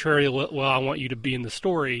arbitrary, well, I want you to be in the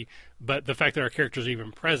story, but the fact that our characters are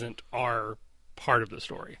even present are part of the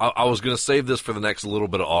story. I was going to save this for the next little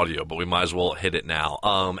bit of audio, but we might as well hit it now.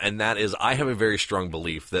 And that is, I have a very strong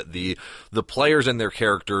belief that the players and their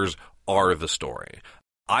characters are the story.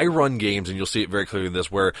 I run games, and you'll see it very clearly in this,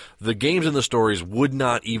 where the games and the stories would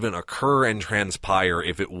not even occur and transpire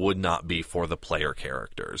if it would not be for the player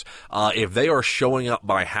characters. If they are showing up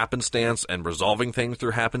by happenstance and resolving things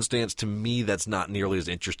through happenstance, to me, that's not nearly as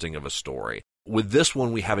interesting of a story. With this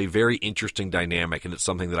one, we have a very interesting dynamic, and it's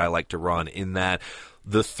something that I like to run, in that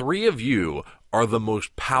the three of you are the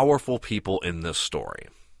most powerful people in this story.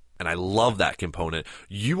 And I love that component.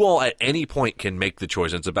 You all at any point can make the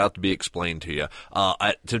choice, and it's about to be explained to you,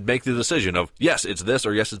 to make the decision of, yes, it's this,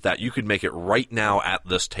 or yes, it's that. You could make it right now at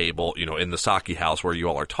this table, in the sake house where you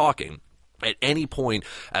all are talking. At any point,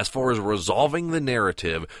 as far as resolving the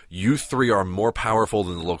narrative, you three are more powerful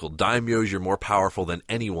than the local daimyos. You're more powerful than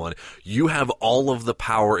anyone. You have all of the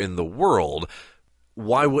power in the world.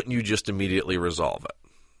 Why wouldn't you just immediately resolve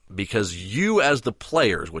it? Because you, as the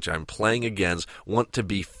players, which I'm playing against, want to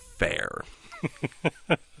be fair.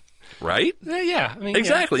 Right? Yeah. I mean,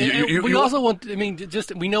 exactly. Yeah. We also want,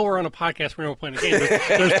 we know we're on a podcast, we're playing a game.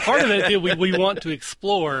 There's part of it that we want to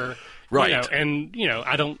explore. Right. I don't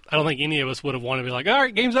think any of us would have wanted to be like, all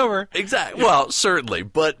right, game's over. Exactly. Well, certainly.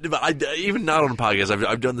 But even not on a podcast,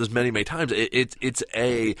 I've done this many, many times. It's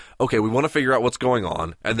okay, we want to figure out what's going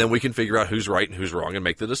on, and then we can figure out who's right and who's wrong and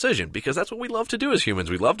make the decision. Because that's what we love to do as humans.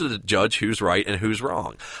 We love to judge who's right and who's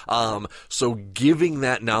wrong. So giving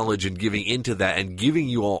that knowledge and giving into that and giving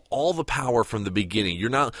you all the power from the beginning. You're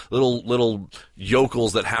not little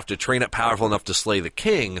yokels that have to train up powerful enough to slay the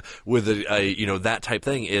king with that type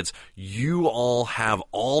thing. It's you all have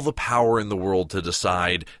all the power in the world to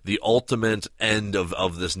decide the ultimate end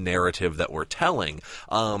of this narrative that we're telling.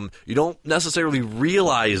 You don't necessarily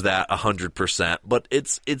realize that 100%, but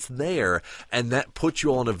it's there, and that puts you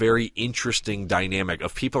all in a very interesting dynamic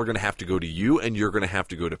of people are going to have to go to you, and you're going to have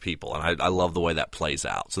to go to people, and I love the way that plays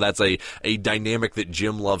out. So that's a dynamic that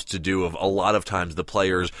Jim loves to do. Of a lot of times the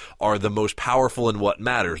players are the most powerful in what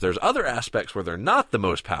matters. There's other aspects where they're not the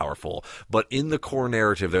most powerful, but in the core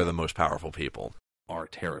narrative, they're the most powerful people. Our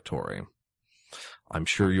territory. I'm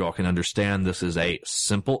sure you all can understand this is a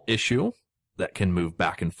simple issue that can move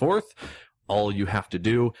back and forth. All you have to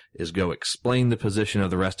do is go explain the position of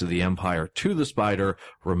the rest of the Empire to the spider,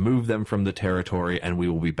 remove them from the territory, and we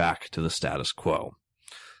will be back to the status quo.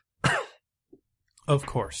 Of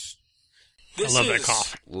course. This I love that is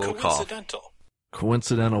cough. Little cough. coincidental.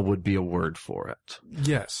 Coincidental would be a word for it.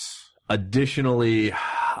 Yes. Additionally,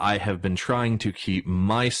 I have been trying to keep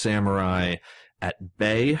my samurai at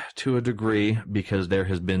bay to a degree because there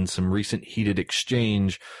has been some recent heated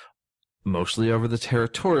exchange, mostly over the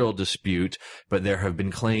territorial dispute, but there have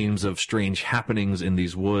been claims of strange happenings in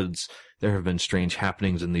these woods. There have been strange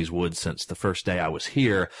happenings in these woods since the first day I was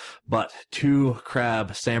here, but 2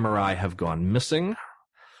 crab samurai have gone missing,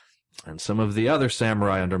 and some of the other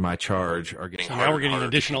samurai under my charge are getting So now we're getting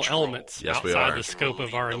additional elements Yes, we outside are. the scope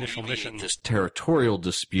of our initial mission. this territorial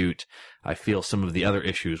dispute. I feel some of the other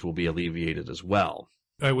issues will be alleviated as well.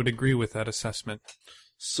 I would agree with that assessment.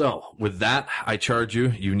 So, with that, I charge you,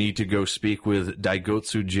 you need to go speak with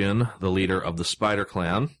Daigotsu Jin, the leader of the Spider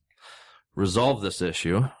Clan, resolve this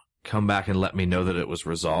issue, come back and let me know that it was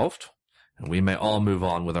resolved, and we may all move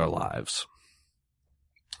on with our lives.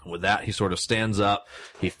 With that, he sort of stands up,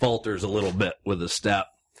 he falters a little bit with his step,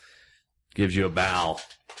 gives you a bow,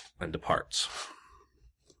 and departs.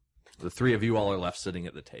 The 3 of you all are left sitting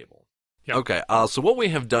at the table. Yep. Okay, so what we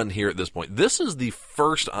have done here at this point, this is the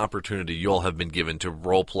first opportunity you all have been given to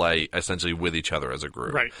role play essentially with each other as a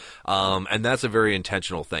group. Right. And that's a very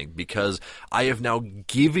intentional thing because I have now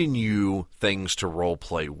given you things to role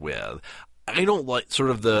play with. I don't like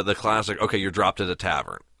sort of the classic, okay, you're dropped at a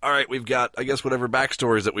tavern. All right, we've got, I guess, whatever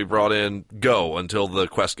backstories that we brought in, go until the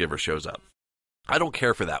quest giver shows up. I don't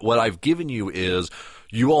care for that. What I've given you is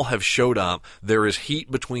you all have showed up. There is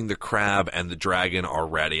heat between the crab and the dragon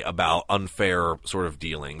already about unfair sort of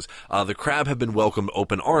dealings. The crab have been welcomed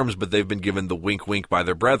open arms, but they've been given the wink wink by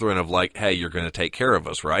their brethren of like, hey, you're going to take care of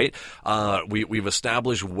us, right? We've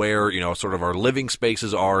established where, sort of our living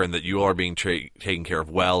spaces are and that you are being taken care of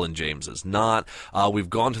well and James is not. We've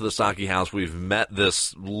gone to the sake house. We've met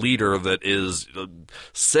this leader that is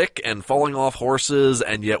sick and falling off horses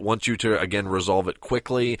and yet wants you to, again, resolve it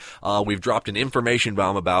quickly. We've dropped an information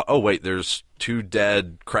bomb about, oh wait, there's 2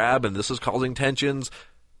 dead crab and this is causing tensions.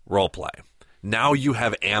 Role play. Now you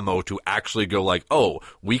have ammo to actually go like, oh,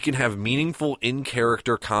 we can have meaningful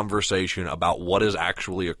in-character conversation about what is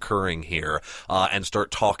actually occurring here, and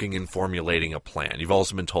start talking and formulating a plan. You've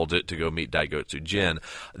also been told to go meet Daigotsu Jin.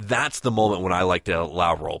 That's the moment when I like to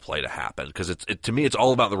allow roleplay to happen, because to me, it's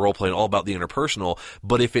all about the roleplay and all about the interpersonal,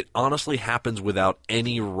 but if it honestly happens without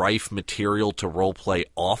any rife material to roleplay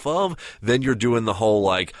off of, then you're doing the whole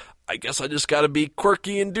like, I guess I just got to be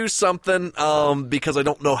quirky and do something because I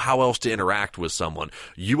don't know how else to interact with someone.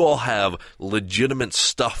 You all have legitimate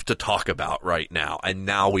stuff to talk about right now, and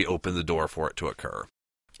now we open the door for it to occur.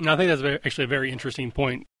 And I think that's actually a very interesting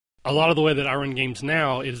point. A lot of the way that I run games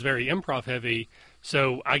now is very improv heavy,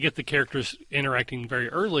 so I get the characters interacting very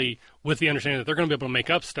early with the understanding that they're going to be able to make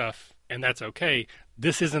up stuff, and that's okay.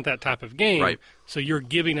 This isn't that type of game, Right. So you're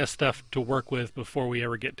giving us stuff to work with before we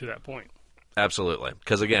ever get to that point. Absolutely.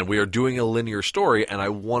 Because, again, we are doing a linear story, and I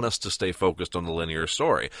want us to stay focused on the linear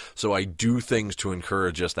story. So I do things to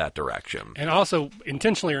encourage us that direction. And also,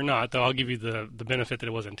 intentionally or not, though I'll give you the benefit that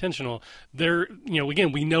it was intentional, there,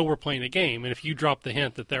 again, we know we're playing a game, and if you drop the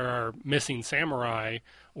hint that there are missing samurai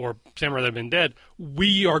or samurai that have been dead,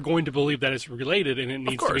 we are going to believe that it's related and it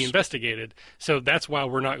needs to be investigated. So that's why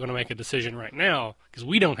we're not going to make a decision right now, because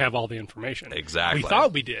we don't have all the information. Exactly. We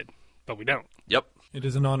thought we did, but we don't. Yep. It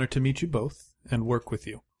is an honor to meet you both and work with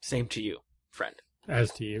you. Same to you, friend. As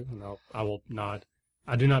to you, no, I will nod.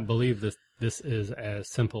 I do not believe this is as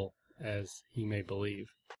simple as he may believe.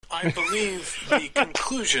 I believe the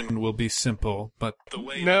conclusion, Will be simple, but the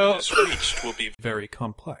way No. it is reached, will be. very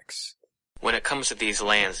complex. When it comes to these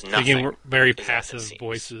lands, nothing. Again, we're very is as it passive seems.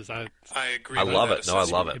 voices. I agree. I with love that it. No, I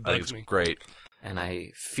love assessment. it. I think bugs it's me. great. And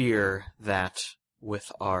I fear that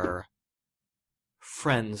with our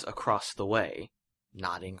friends across the way,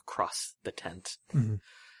 nodding across the tent, Mhm.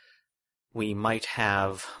 we might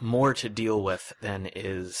have more to deal with than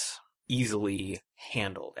is easily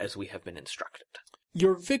handled as we have been instructed.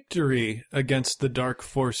 Your victory against the dark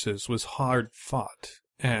forces was hard fought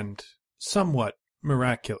and somewhat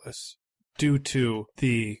miraculous due to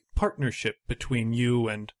the partnership between you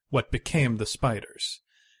and what became the spiders.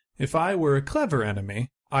 If I were a clever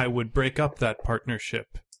enemy, I would break up that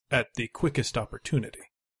partnership at the quickest opportunity.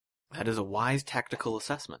 That is a wise tactical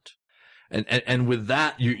assessment. And with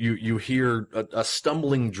that, you hear a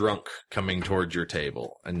stumbling drunk coming towards your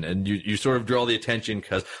table, and you sort of draw the attention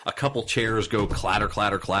because a couple chairs go clatter,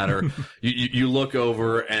 clatter, clatter. you look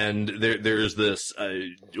over, and there's this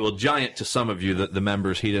giant to some of you, the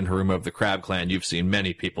members Hida and Haruma of the Crab Clan. You've seen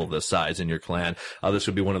many people this size in your clan. This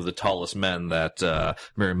would be one of the tallest men that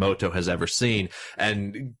Miyamoto has ever seen,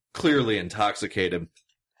 and clearly intoxicated.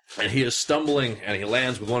 And he is stumbling, and he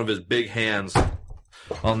lands with one of his big hands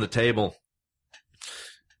on the table.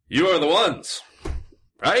 You are the ones,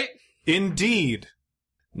 right? Indeed.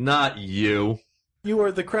 Not you. You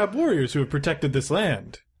are the crab warriors who have protected this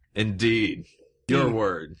land. Indeed. Your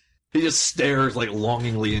word. He just stares like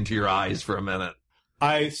longingly into your eyes for a minute.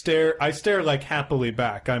 I stare like happily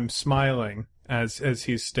back. I'm smiling as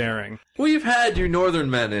he's staring. We've had you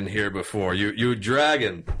northern men in here before. You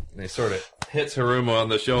dragon. And he sort of hits Haruma on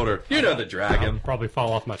the shoulder. You know the dragon. I'll probably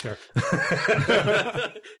fall off my chair.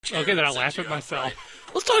 Okay, then I laugh at myself.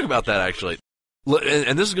 Let's talk about that, actually.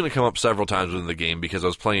 And this is going to come up several times within the game because I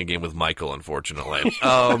was playing a game with Michael, unfortunately.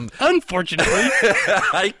 Unfortunately.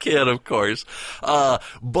 I kid, of course.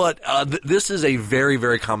 But this is a very,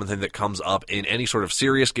 very common thing that comes up in any sort of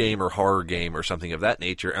serious game or horror game or something of that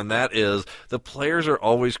nature, and that is the players are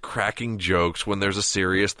always cracking jokes when there's a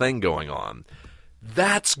serious thing going on.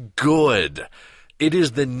 That's good. It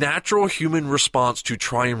is the natural human response to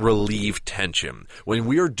try and relieve tension. When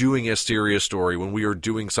we are doing a serious story, when we are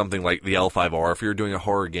doing something like the L5R, if you're doing a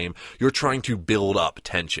horror game, you're trying to build up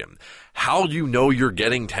tension. How you know you're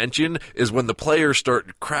getting tension is when the players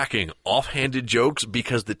start cracking offhanded jokes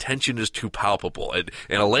because the tension is too palpable. And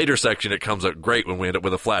in a later section, it comes up great when we end up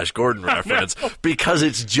with a Flash Gordon reference because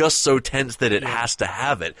it's just so tense that it has to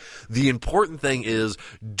have it. The important thing is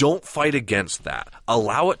don't fight against that.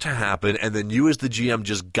 Allow it to happen, and then you as the GM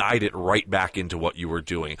just guide it right back into what you were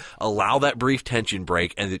doing. Allow that brief tension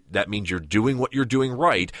break, and that means you're doing what you're doing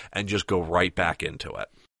right, and just go right back into it.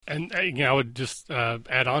 And I would just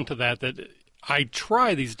add on to that I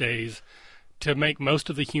try these days to make most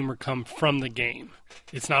of the humor come from the game.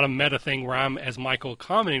 It's not a meta thing where I'm, as Michael,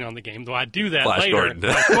 commenting on the game, though I do that Flash later. Gordon.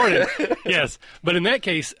 Flash Gordon, yes. But in that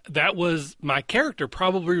case, that was my character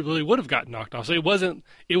probably really would have gotten knocked off. So it was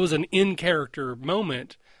an in-character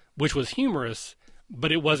moment, which was humorous,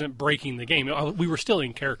 but it wasn't breaking the game. We were still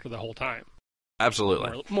in character the whole time.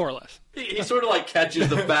 Absolutely. More or less. He sort of like catches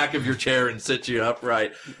the back of your chair and sits you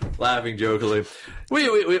upright, laughing jokingly.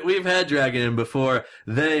 We've had Dragon in before.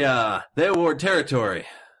 They award territory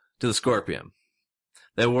to the Scorpion.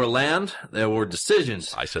 They award land. They award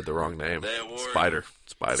decisions. I said the wrong name. Spider,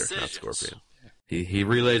 not Scorpion. He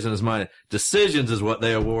relays in his mind, decisions is what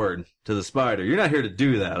they award to the Spider. You're not here to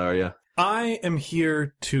do that, are you? I am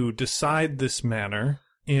here to decide this matter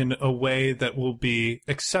in a way that will be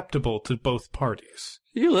acceptable to both parties.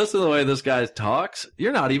 You listen to the way this guy talks,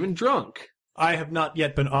 you're not even drunk. I have not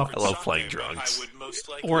yet been offered. I love playing drunks.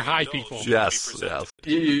 Or high people. Yes.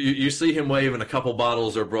 You see him wave and a couple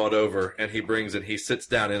bottles are brought over and he sits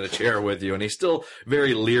down in a chair with you and he's still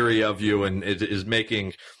very leery of you and is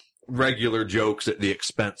making regular jokes at the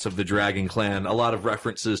expense of the Dragon Clan. A lot of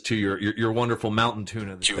references to your wonderful mountain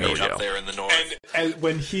tuna that you eat up there in the north. And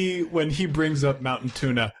when he brings up mountain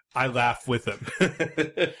tuna, I laugh with him.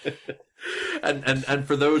 And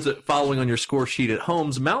for those following on your score sheet at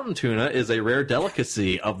home, mountain tuna is a rare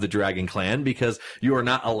delicacy of the Dragon Clan because you are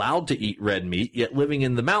not allowed to eat red meat, yet living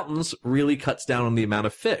in the mountains really cuts down on the amount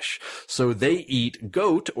of fish. So they eat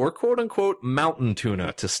goat or quote-unquote mountain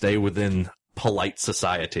tuna to stay within polite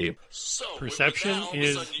society. Perception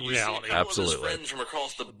is reality. Absolutely. From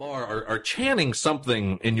across the Bar are chanting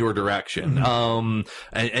something in your direction.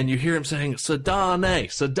 And you hear him saying, Sadane,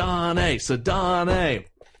 Sadane, Sadane.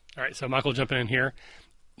 All right, so Michael jumping in here.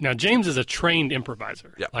 Now, James is a trained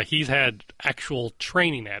improviser. Yeah. Like, he's had actual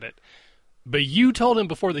training at it. But you told him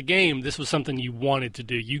before the game this was something you wanted to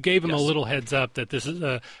do. You gave him a little heads up that this is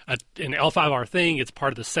an L5R thing. It's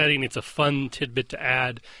part of the setting. It's a fun tidbit to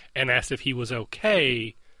add, and asked if he was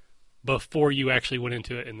okay before you actually went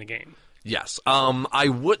into it in the game. Yes. I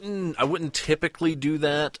wouldn't typically do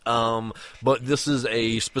that. But this is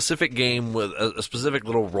a specific game with a specific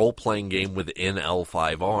little role-playing game within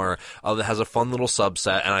L5R that has a fun little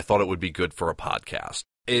subset, and I thought it would be good for a podcast.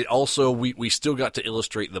 It also, we still got to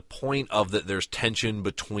illustrate the point of that there's tension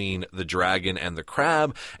between the dragon and the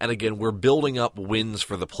crab, and again, we're building up wins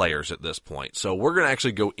for the players at this point. So we're going to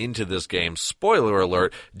actually go into this game. Spoiler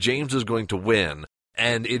alert, James is going to win.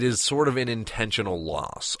 and it is sort of an intentional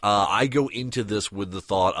loss. I go into this with the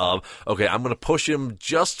thought of, okay, I'm going to push him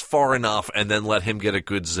just far enough and then let him get a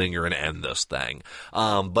good zinger and end this thing.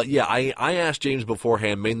 But yeah, I asked James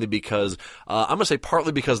beforehand mainly because, I'm going to say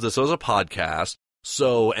partly because this was a podcast.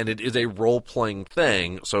 So, and it is a role-playing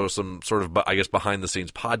thing, so some sort of, I guess,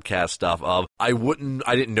 behind-the-scenes podcast stuff of, I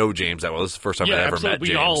didn't know James that well. This is the first time I ever met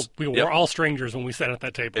James. We were all strangers when we sat at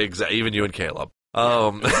that table. Exactly, even you and Caleb.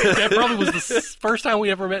 That probably was the first time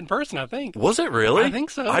we ever met in person, I think. Was it really? I think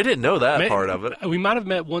so. I didn't know that part of it. We might have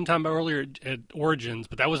met one time earlier at Origins,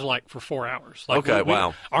 but that was like for 4 hours.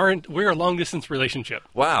 Wow. We're a long-distance relationship.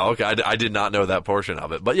 Wow, okay. I did not know that portion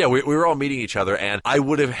of it. But yeah, we were all meeting each other, and I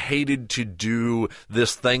would have hated to do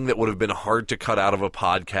this thing that would have been hard to cut out of a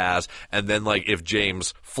podcast, and then, like, if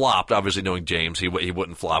James flopped, obviously knowing James, he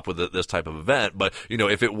wouldn't flop with this type of event, but,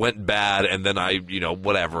 if it went bad, and then I,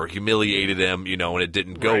 whatever, humiliated him, and it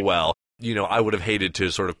didn't go well, I would have hated to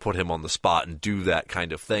sort of put him on the spot and do that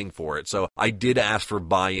kind of thing for it. So I did ask for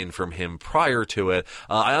buy-in from him prior to it.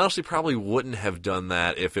 I honestly probably wouldn't have done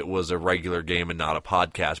that if it was a regular game and not a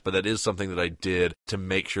podcast, but that is something that I did to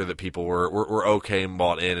make sure that people were okay and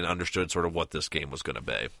bought in and understood sort of what this game was going to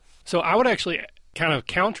be. So I would actually kind of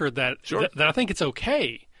counter that, that I think it's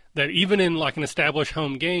okay. That even in like an established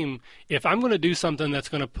home game, if I'm going to do something that's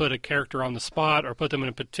going to put a character on the spot or put them in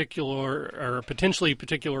a particular or potentially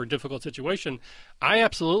particular difficult situation, I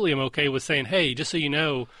absolutely am okay with saying, hey, just so you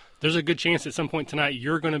know, there's a good chance at some point tonight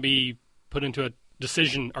you're going to be put into a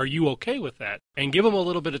decision. Are you okay with that? And give them a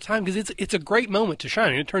little bit of time because it's a great moment to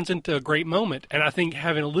shine. It turns into a great moment. And I think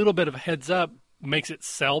having a little bit of a heads up makes it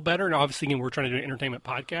sell better. And obviously, again, we're trying to do an entertainment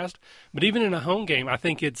podcast. But even in a home game, I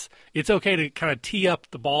think it's okay to kind of tee up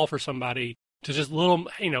the ball for somebody to just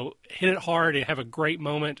hit it hard and have a great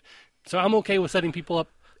moment. So I'm okay with setting people up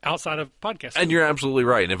outside of podcasting. And you're absolutely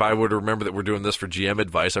right. And if I were to remember that we're doing this for GM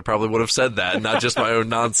advice, I probably would have said that and not just my own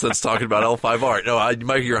nonsense talking about L5 art. No,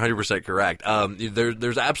 Mike, you're 100% correct.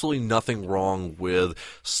 There's absolutely nothing wrong with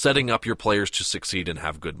setting up your players to succeed and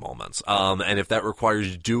have good moments. And if that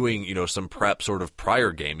requires doing, some prep sort of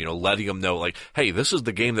prior game, letting them know like, hey, this is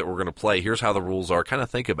the game that we're going to play. Here's how the rules are. Kind of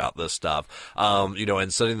think about this stuff.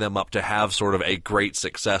 And setting them up to have sort of a great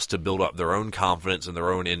success to build up their own confidence and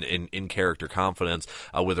their own in-character confidence,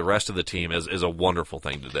 with the rest of the team is a wonderful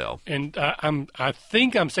thing to do. And I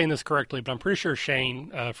think I'm saying this correctly, but I'm pretty sure Shane,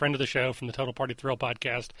 a friend of the show from the Total Party Thrill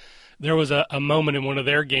podcast, there was a moment in one of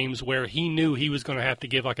their games where he knew he was going to have to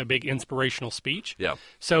give like a big inspirational speech. Yeah.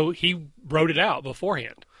 So he wrote it out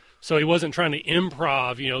beforehand. So he wasn't trying to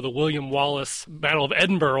improv, the William Wallace Battle of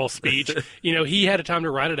Edinburgh speech. He had a time to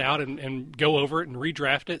write it out and go over it and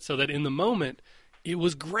redraft it so that in the moment it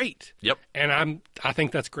was great. Yep. And I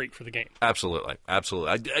think that's great for the game. Absolutely.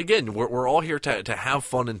 Again, we're all here to have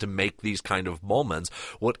fun and to make these kind of moments.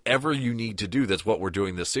 Whatever you need to do, that's what we're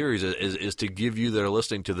doing this series, is to give you that are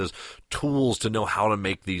listening to this tools to know how to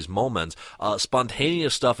make these moments.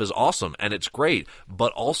 Spontaneous stuff is awesome, and it's great,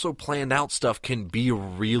 but also planned out stuff can be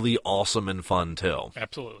really awesome and fun, too.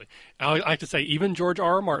 Absolutely. I like to say, even George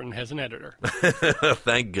R.R. Martin has an editor.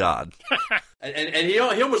 Thank God. And he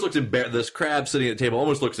almost looks embarrassed. This crab sitting at the table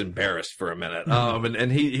almost looks embarrassed for a minute.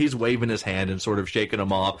 And he's waving his hand and sort of shaking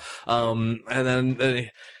him off. And then,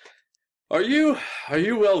 are you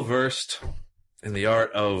well versed in the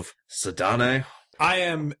art of Sadane? I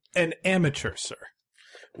am an amateur, sir.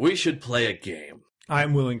 We should play a game. I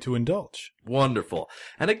am willing to indulge. Wonderful.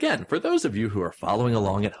 And again, for those of you who are following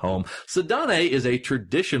along at home, Sadane is a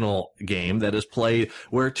traditional game that is played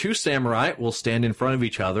where two samurai will stand in front of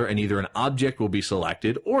each other and either an object will be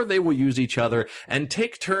selected or they will use each other and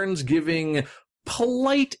take turns giving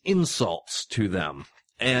polite insults to them.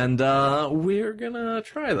 And we're gonna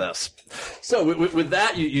try this. So with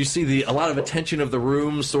that, you see a lot of attention of the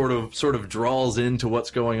room sort of draws into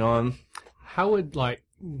what's going on. How would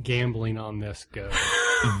gambling on this go?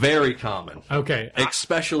 Very common. Okay.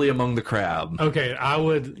 Especially among the crab. Okay, I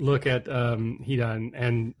would look at Hidan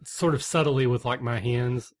and sort of subtly with my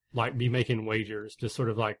hands be making wagers, just sort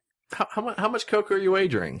of how much coke are you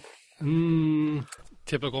wagering?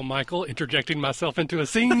 Typical Michael, interjecting myself into a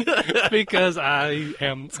scene because I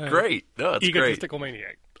am great. No, it's egotistical great.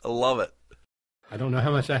 Maniac. I love it. I don't know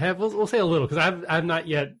how much I have. We'll say a little because I've not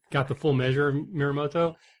yet got the full measure of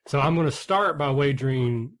Miyamoto. So I'm going to start by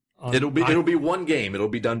wagering It'll be one game. It'll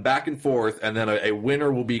be done back and forth, and then a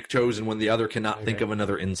winner will be chosen when the other cannot think of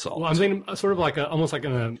another insult. Well, I'm thinking sort of like almost like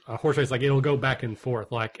in a horse race, like it'll go back and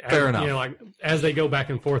forth. Like Fair enough. You know, like as they go back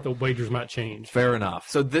and forth, the wagers might change. Fair enough.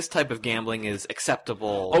 So this type of gambling is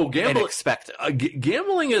acceptable gambling, and expected.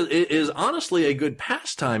 Gambling is honestly a good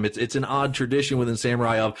pastime. It's an odd tradition within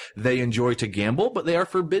Samurai of they enjoy to gamble, but they are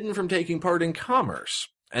forbidden from taking part in commerce.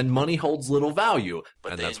 And money holds little value.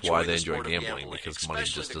 And that's why they enjoy gambling, because money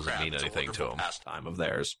just doesn't mean anything to them. Pastime of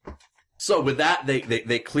theirs. So with that,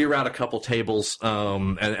 they clear out a couple tables,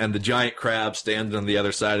 and the giant crab standing on the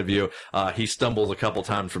other side of you. He stumbles a couple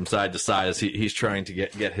times from side to side as he's trying to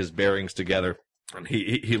get his bearings together. And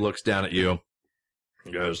he looks down at you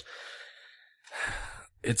and goes,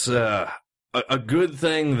 "It's a good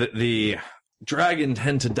thing that the dragon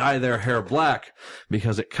tend to dye their hair black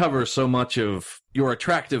because it covers so much of your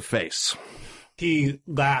attractive face." He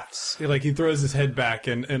laughs, like he throws his head back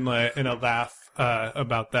in a laugh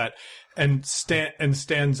about that, and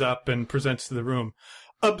stands up and presents to the room.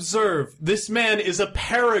 "Observe, this man is a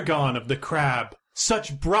paragon of the crab.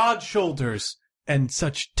 Such broad shoulders and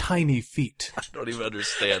such tiny feet." I don't even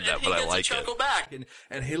understand that, but I like it. Back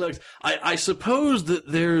and he looks. I suppose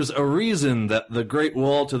that there's a reason that the Great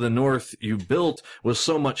Wall to the north you built was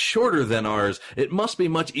so much shorter than ours. It must be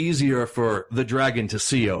much easier for the dragon to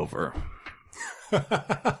see over.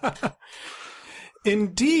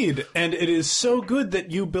 Indeed, and it is so good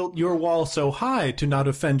that you built your wall so high to not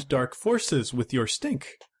offend dark forces with your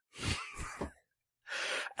stink.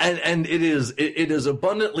 And it is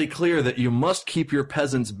abundantly clear that you must keep your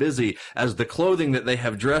peasants busy, as the clothing that they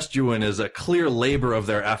have dressed you in is a clear labor of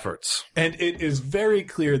their efforts. And it is very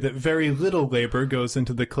clear that very little labor goes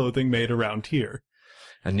into the clothing made around here.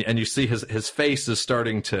 And you see his face is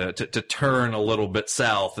starting to turn a little bit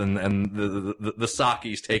south, and the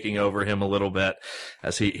sake's taking over him a little bit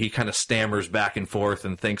as he kind of stammers back and forth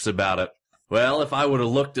and thinks about it. "Well, if I would have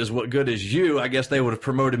looked as good as you, I guess they would have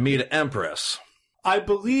promoted me to empress." "I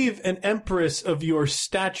believe an empress of your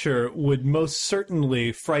stature would most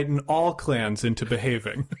certainly frighten all clans into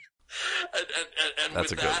behaving." And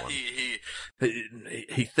That's with a good that, one.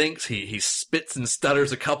 he thinks, he spits and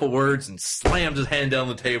stutters a couple words and slams his hand down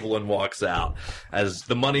the table and walks out as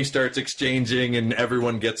the money starts exchanging and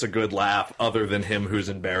everyone gets a good laugh other than him who's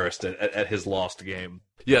embarrassed at his lost game.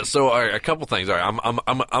 Yeah, so all right, a couple things. All right,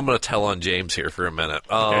 I'm going to tell on James here for a minute.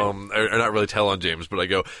 Or not really tell on James, but I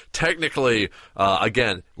go technically.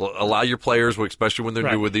 Again, allow your players, especially when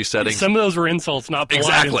they're new with these settings. Some of those were insults, not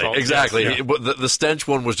polite insults. Exactly. Yes. The stench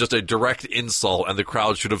one was just a direct insult, and the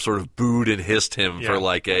crowd should have sort of booed and hissed him for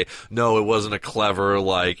no, it wasn't a clever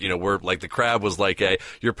we're like the crab was like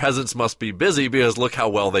your peasants must be busy because look how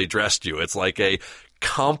well they dressed you. It's like a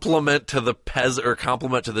compliment to the or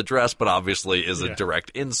compliment to the dress, but obviously is a direct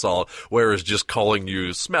insult, whereas just calling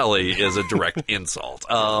you smelly is a direct insult.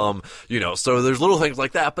 So there's little things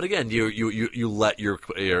like that, but again, you let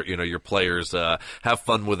your players have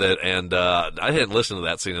fun with it, and I hadn't listened to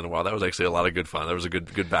that scene in a while. That was actually a lot of good fun. That was a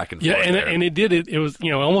good back and forth. Yeah, and it was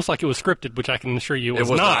almost like it was scripted, which I can assure you it was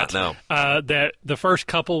not. No. That the first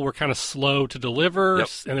couple were kind of slow to deliver, Yep.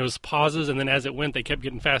 and there was pauses, and then as it went, they kept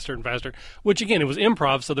getting faster and faster. Which again, it was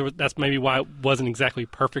improv, so that's maybe why it wasn't exactly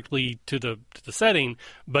perfectly to the setting,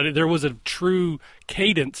 but there was a true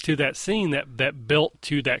cadence to that scene that built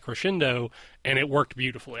to that crescendo, and it worked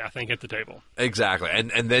beautifully, I think, at the table. Exactly,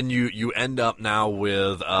 and then you end up now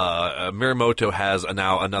with Miyamoto has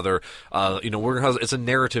now another it's a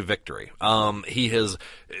narrative victory. He has.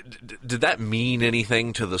 Did that mean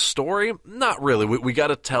anything to the story? Not really. We got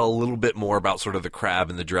to tell a little bit more about sort of the crab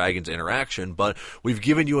and the dragon's interaction, but we've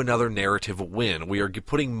given you another narrative win. We are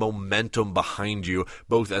putting momentum behind you,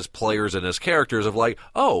 both as players and as characters, of like,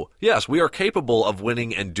 oh yes, we are capable of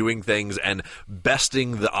winning and doing things and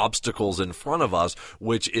besting the obstacles in front of us,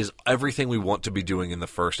 which is everything we want to be doing in the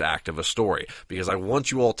first act of a story, because I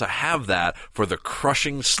want you all to have that for the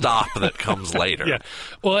crushing stop that comes later. Yeah.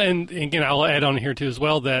 Well, and again, I'll add on here too as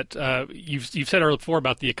well that you've said earlier before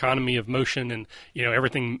about the economy of motion and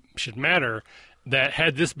everything should matter. That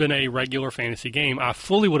had this been a regular fantasy game, I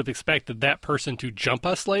fully would have expected that person to jump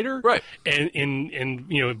us later, right? And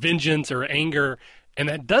in vengeance or anger, and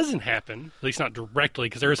that doesn't happen, at least not directly,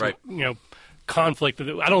 because there is conflict.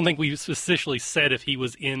 I don't think we specifically said if he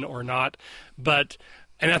was in or not,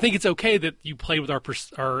 and I think it's okay that you play with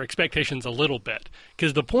our expectations a little bit,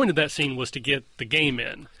 because the point of that scene was to get the game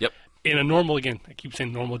in. Yep. In a normal, again, I keep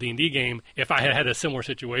saying normal D&D game, if I had a similar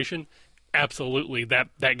situation, absolutely that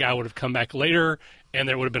guy would have come back later, and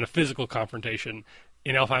there would have been a physical confrontation.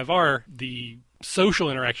 In L5R, the social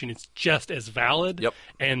interaction is just as valid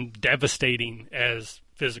and devastating as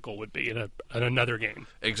physical would be in another game.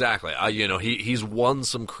 Exactly. He's won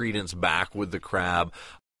some credence back with the crab.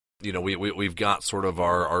 We've got sort of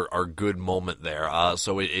our good moment there.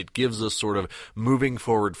 So it gives us sort of moving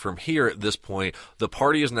forward from here at this point. The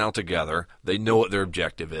party is now together. They know what their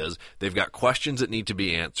objective is. They've got questions that need to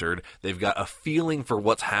be answered. They've got a feeling for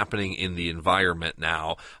what's happening in the environment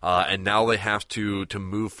now. And now they have to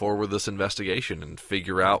move forward this investigation and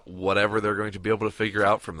figure out whatever they're going to be able to figure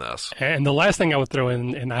out from this. And the last thing I would throw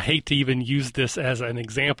in, and I hate to even use this as an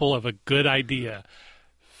example of a good idea,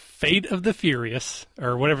 Fate of the Furious,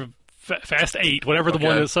 or whatever, Fast 8, whatever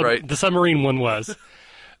the the submarine one was.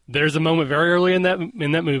 There's a moment very early in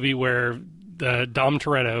that movie where Dom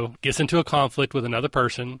Toretto gets into a conflict with another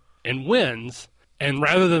person and wins, and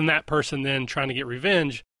rather than that person then trying to get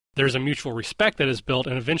revenge, there's a mutual respect that is built,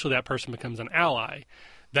 and eventually that person becomes an ally.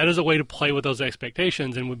 That is a way to play with those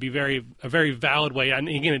expectations and would be a very valid way. And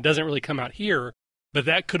again, it doesn't really come out here, but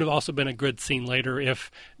that could have also been a good scene later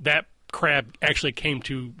if that crab actually came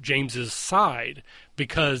to James's side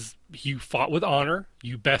because you fought with honor,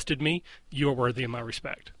 you bested me, you are worthy of my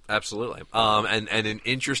respect. Absolutely. And an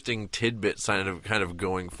interesting tidbit kind of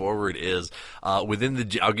going forward is within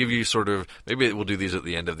I'll give you sort of, maybe we'll do these at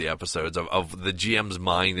the end of the episodes, of the GM's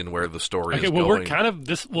mind and where the story is going. Okay, well, we're kind of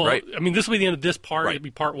this, right. I mean, this will be the end of this part. Right. It'll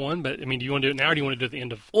be part one, but I mean, do you want to do it now or do you want to do it at the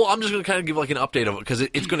end of? Well, I'm just going to kind of give like an update of it because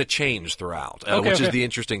it's going to change throughout, which is the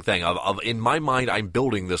interesting thing. In my mind, I'm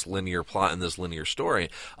building this linear plot and this linear story.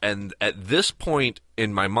 And at this point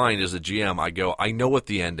in my mind as a GM, I know what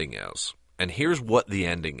the ending is. And here's what the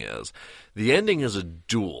ending is. The ending is a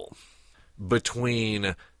duel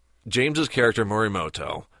between James's character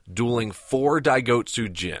Morimoto dueling for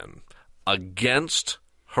Daigotsu Jin against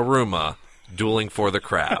Haruma dueling for the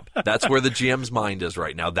crab. That's where the GM's mind is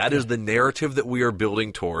right now. That is the narrative that we are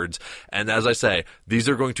building towards. And as I say, these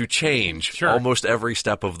are going to change almost every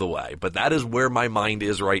step of the way. But that is where my mind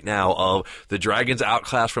is right now of the dragon's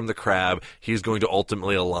outclassed from the crab. He's going to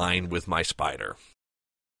ultimately align with my spider.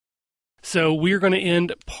 So we're going to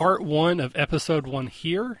end part one of episode 1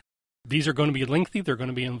 here. These are going to be lengthy. They're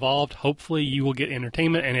going to be involved. Hopefully you will get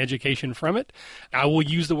entertainment and education from it. I will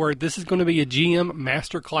use the word, this is going to be a GM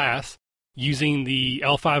masterclass using the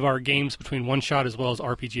L5R games between One Shot as well as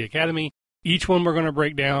RPG Academy. Each one we're going to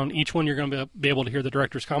break down. Each one you're going to be able to hear the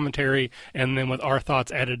director's commentary and then with our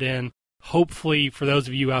thoughts added in. Hopefully for those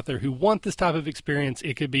of you out there who want this type of experience,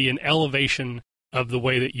 it could be an elevation of the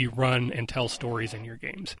way that you run and tell stories in your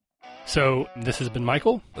games. So this has been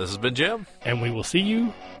Michael. This has been Jim. And we will see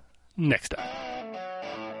you next time.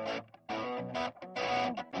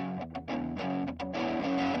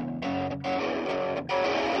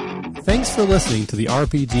 Thanks for listening to the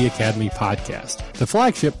RPG Academy podcast, the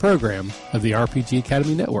flagship program of the RPG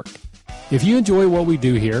Academy Network. If you enjoy what we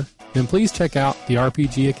do here, then please check out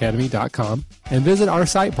therpgacademy.com and visit our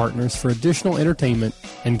site partners for additional entertainment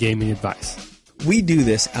and gaming advice. We do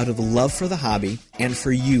this out of love for the hobby and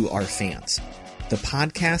for you, our fans. The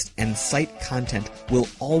podcast and site content will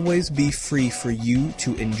always be free for you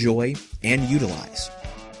to enjoy and utilize.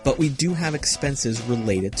 But we do have expenses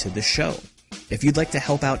related to the show. If you'd like to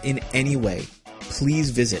help out in any way, please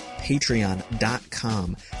visit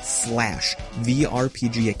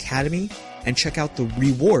patreon.com/therpgacademy and check out the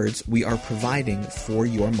rewards we are providing for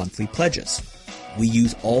your monthly pledges. We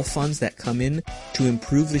use all funds that come in to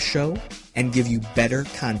improve the show and give you better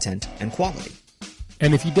content and quality.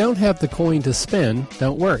 And if you don't have the coin to spend,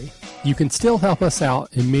 don't worry. You can still help us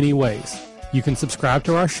out in many ways. You can subscribe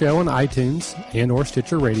to our show on iTunes and or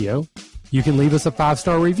Stitcher Radio. You can leave us a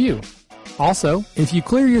 5-star review. Also, if you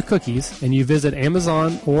clear your cookies and you visit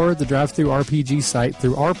Amazon or the Drive-Thru RPG site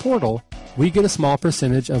through our portal, we get a small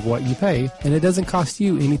percentage of what you pay, and it doesn't cost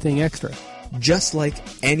you anything extra. Just like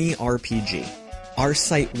any RPG, our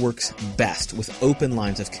site works best with open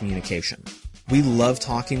lines of communication. We love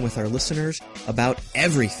talking with our listeners about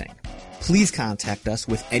everything. Please contact us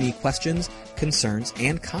with any questions, concerns,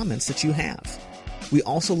 and comments that you have. We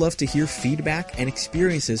also love to hear feedback and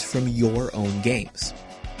experiences from your own games.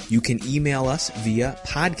 You can email us via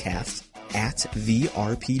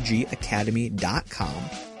podcast@therpgacademy.com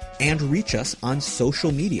and reach us on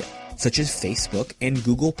social media, such as Facebook and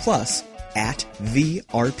Google+, at The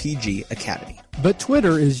RPG Academy. But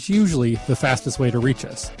Twitter is usually the fastest way to reach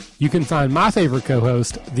us. You can find my favorite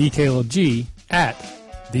co-host, The Caleb G, at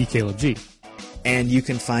The Caleb G. And you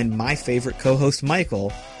can find my favorite co-host,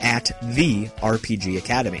 Michael, at The RPG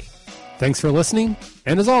Academy. Thanks for listening,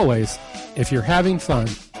 and as always, if you're having fun,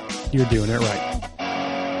 you're doing it right.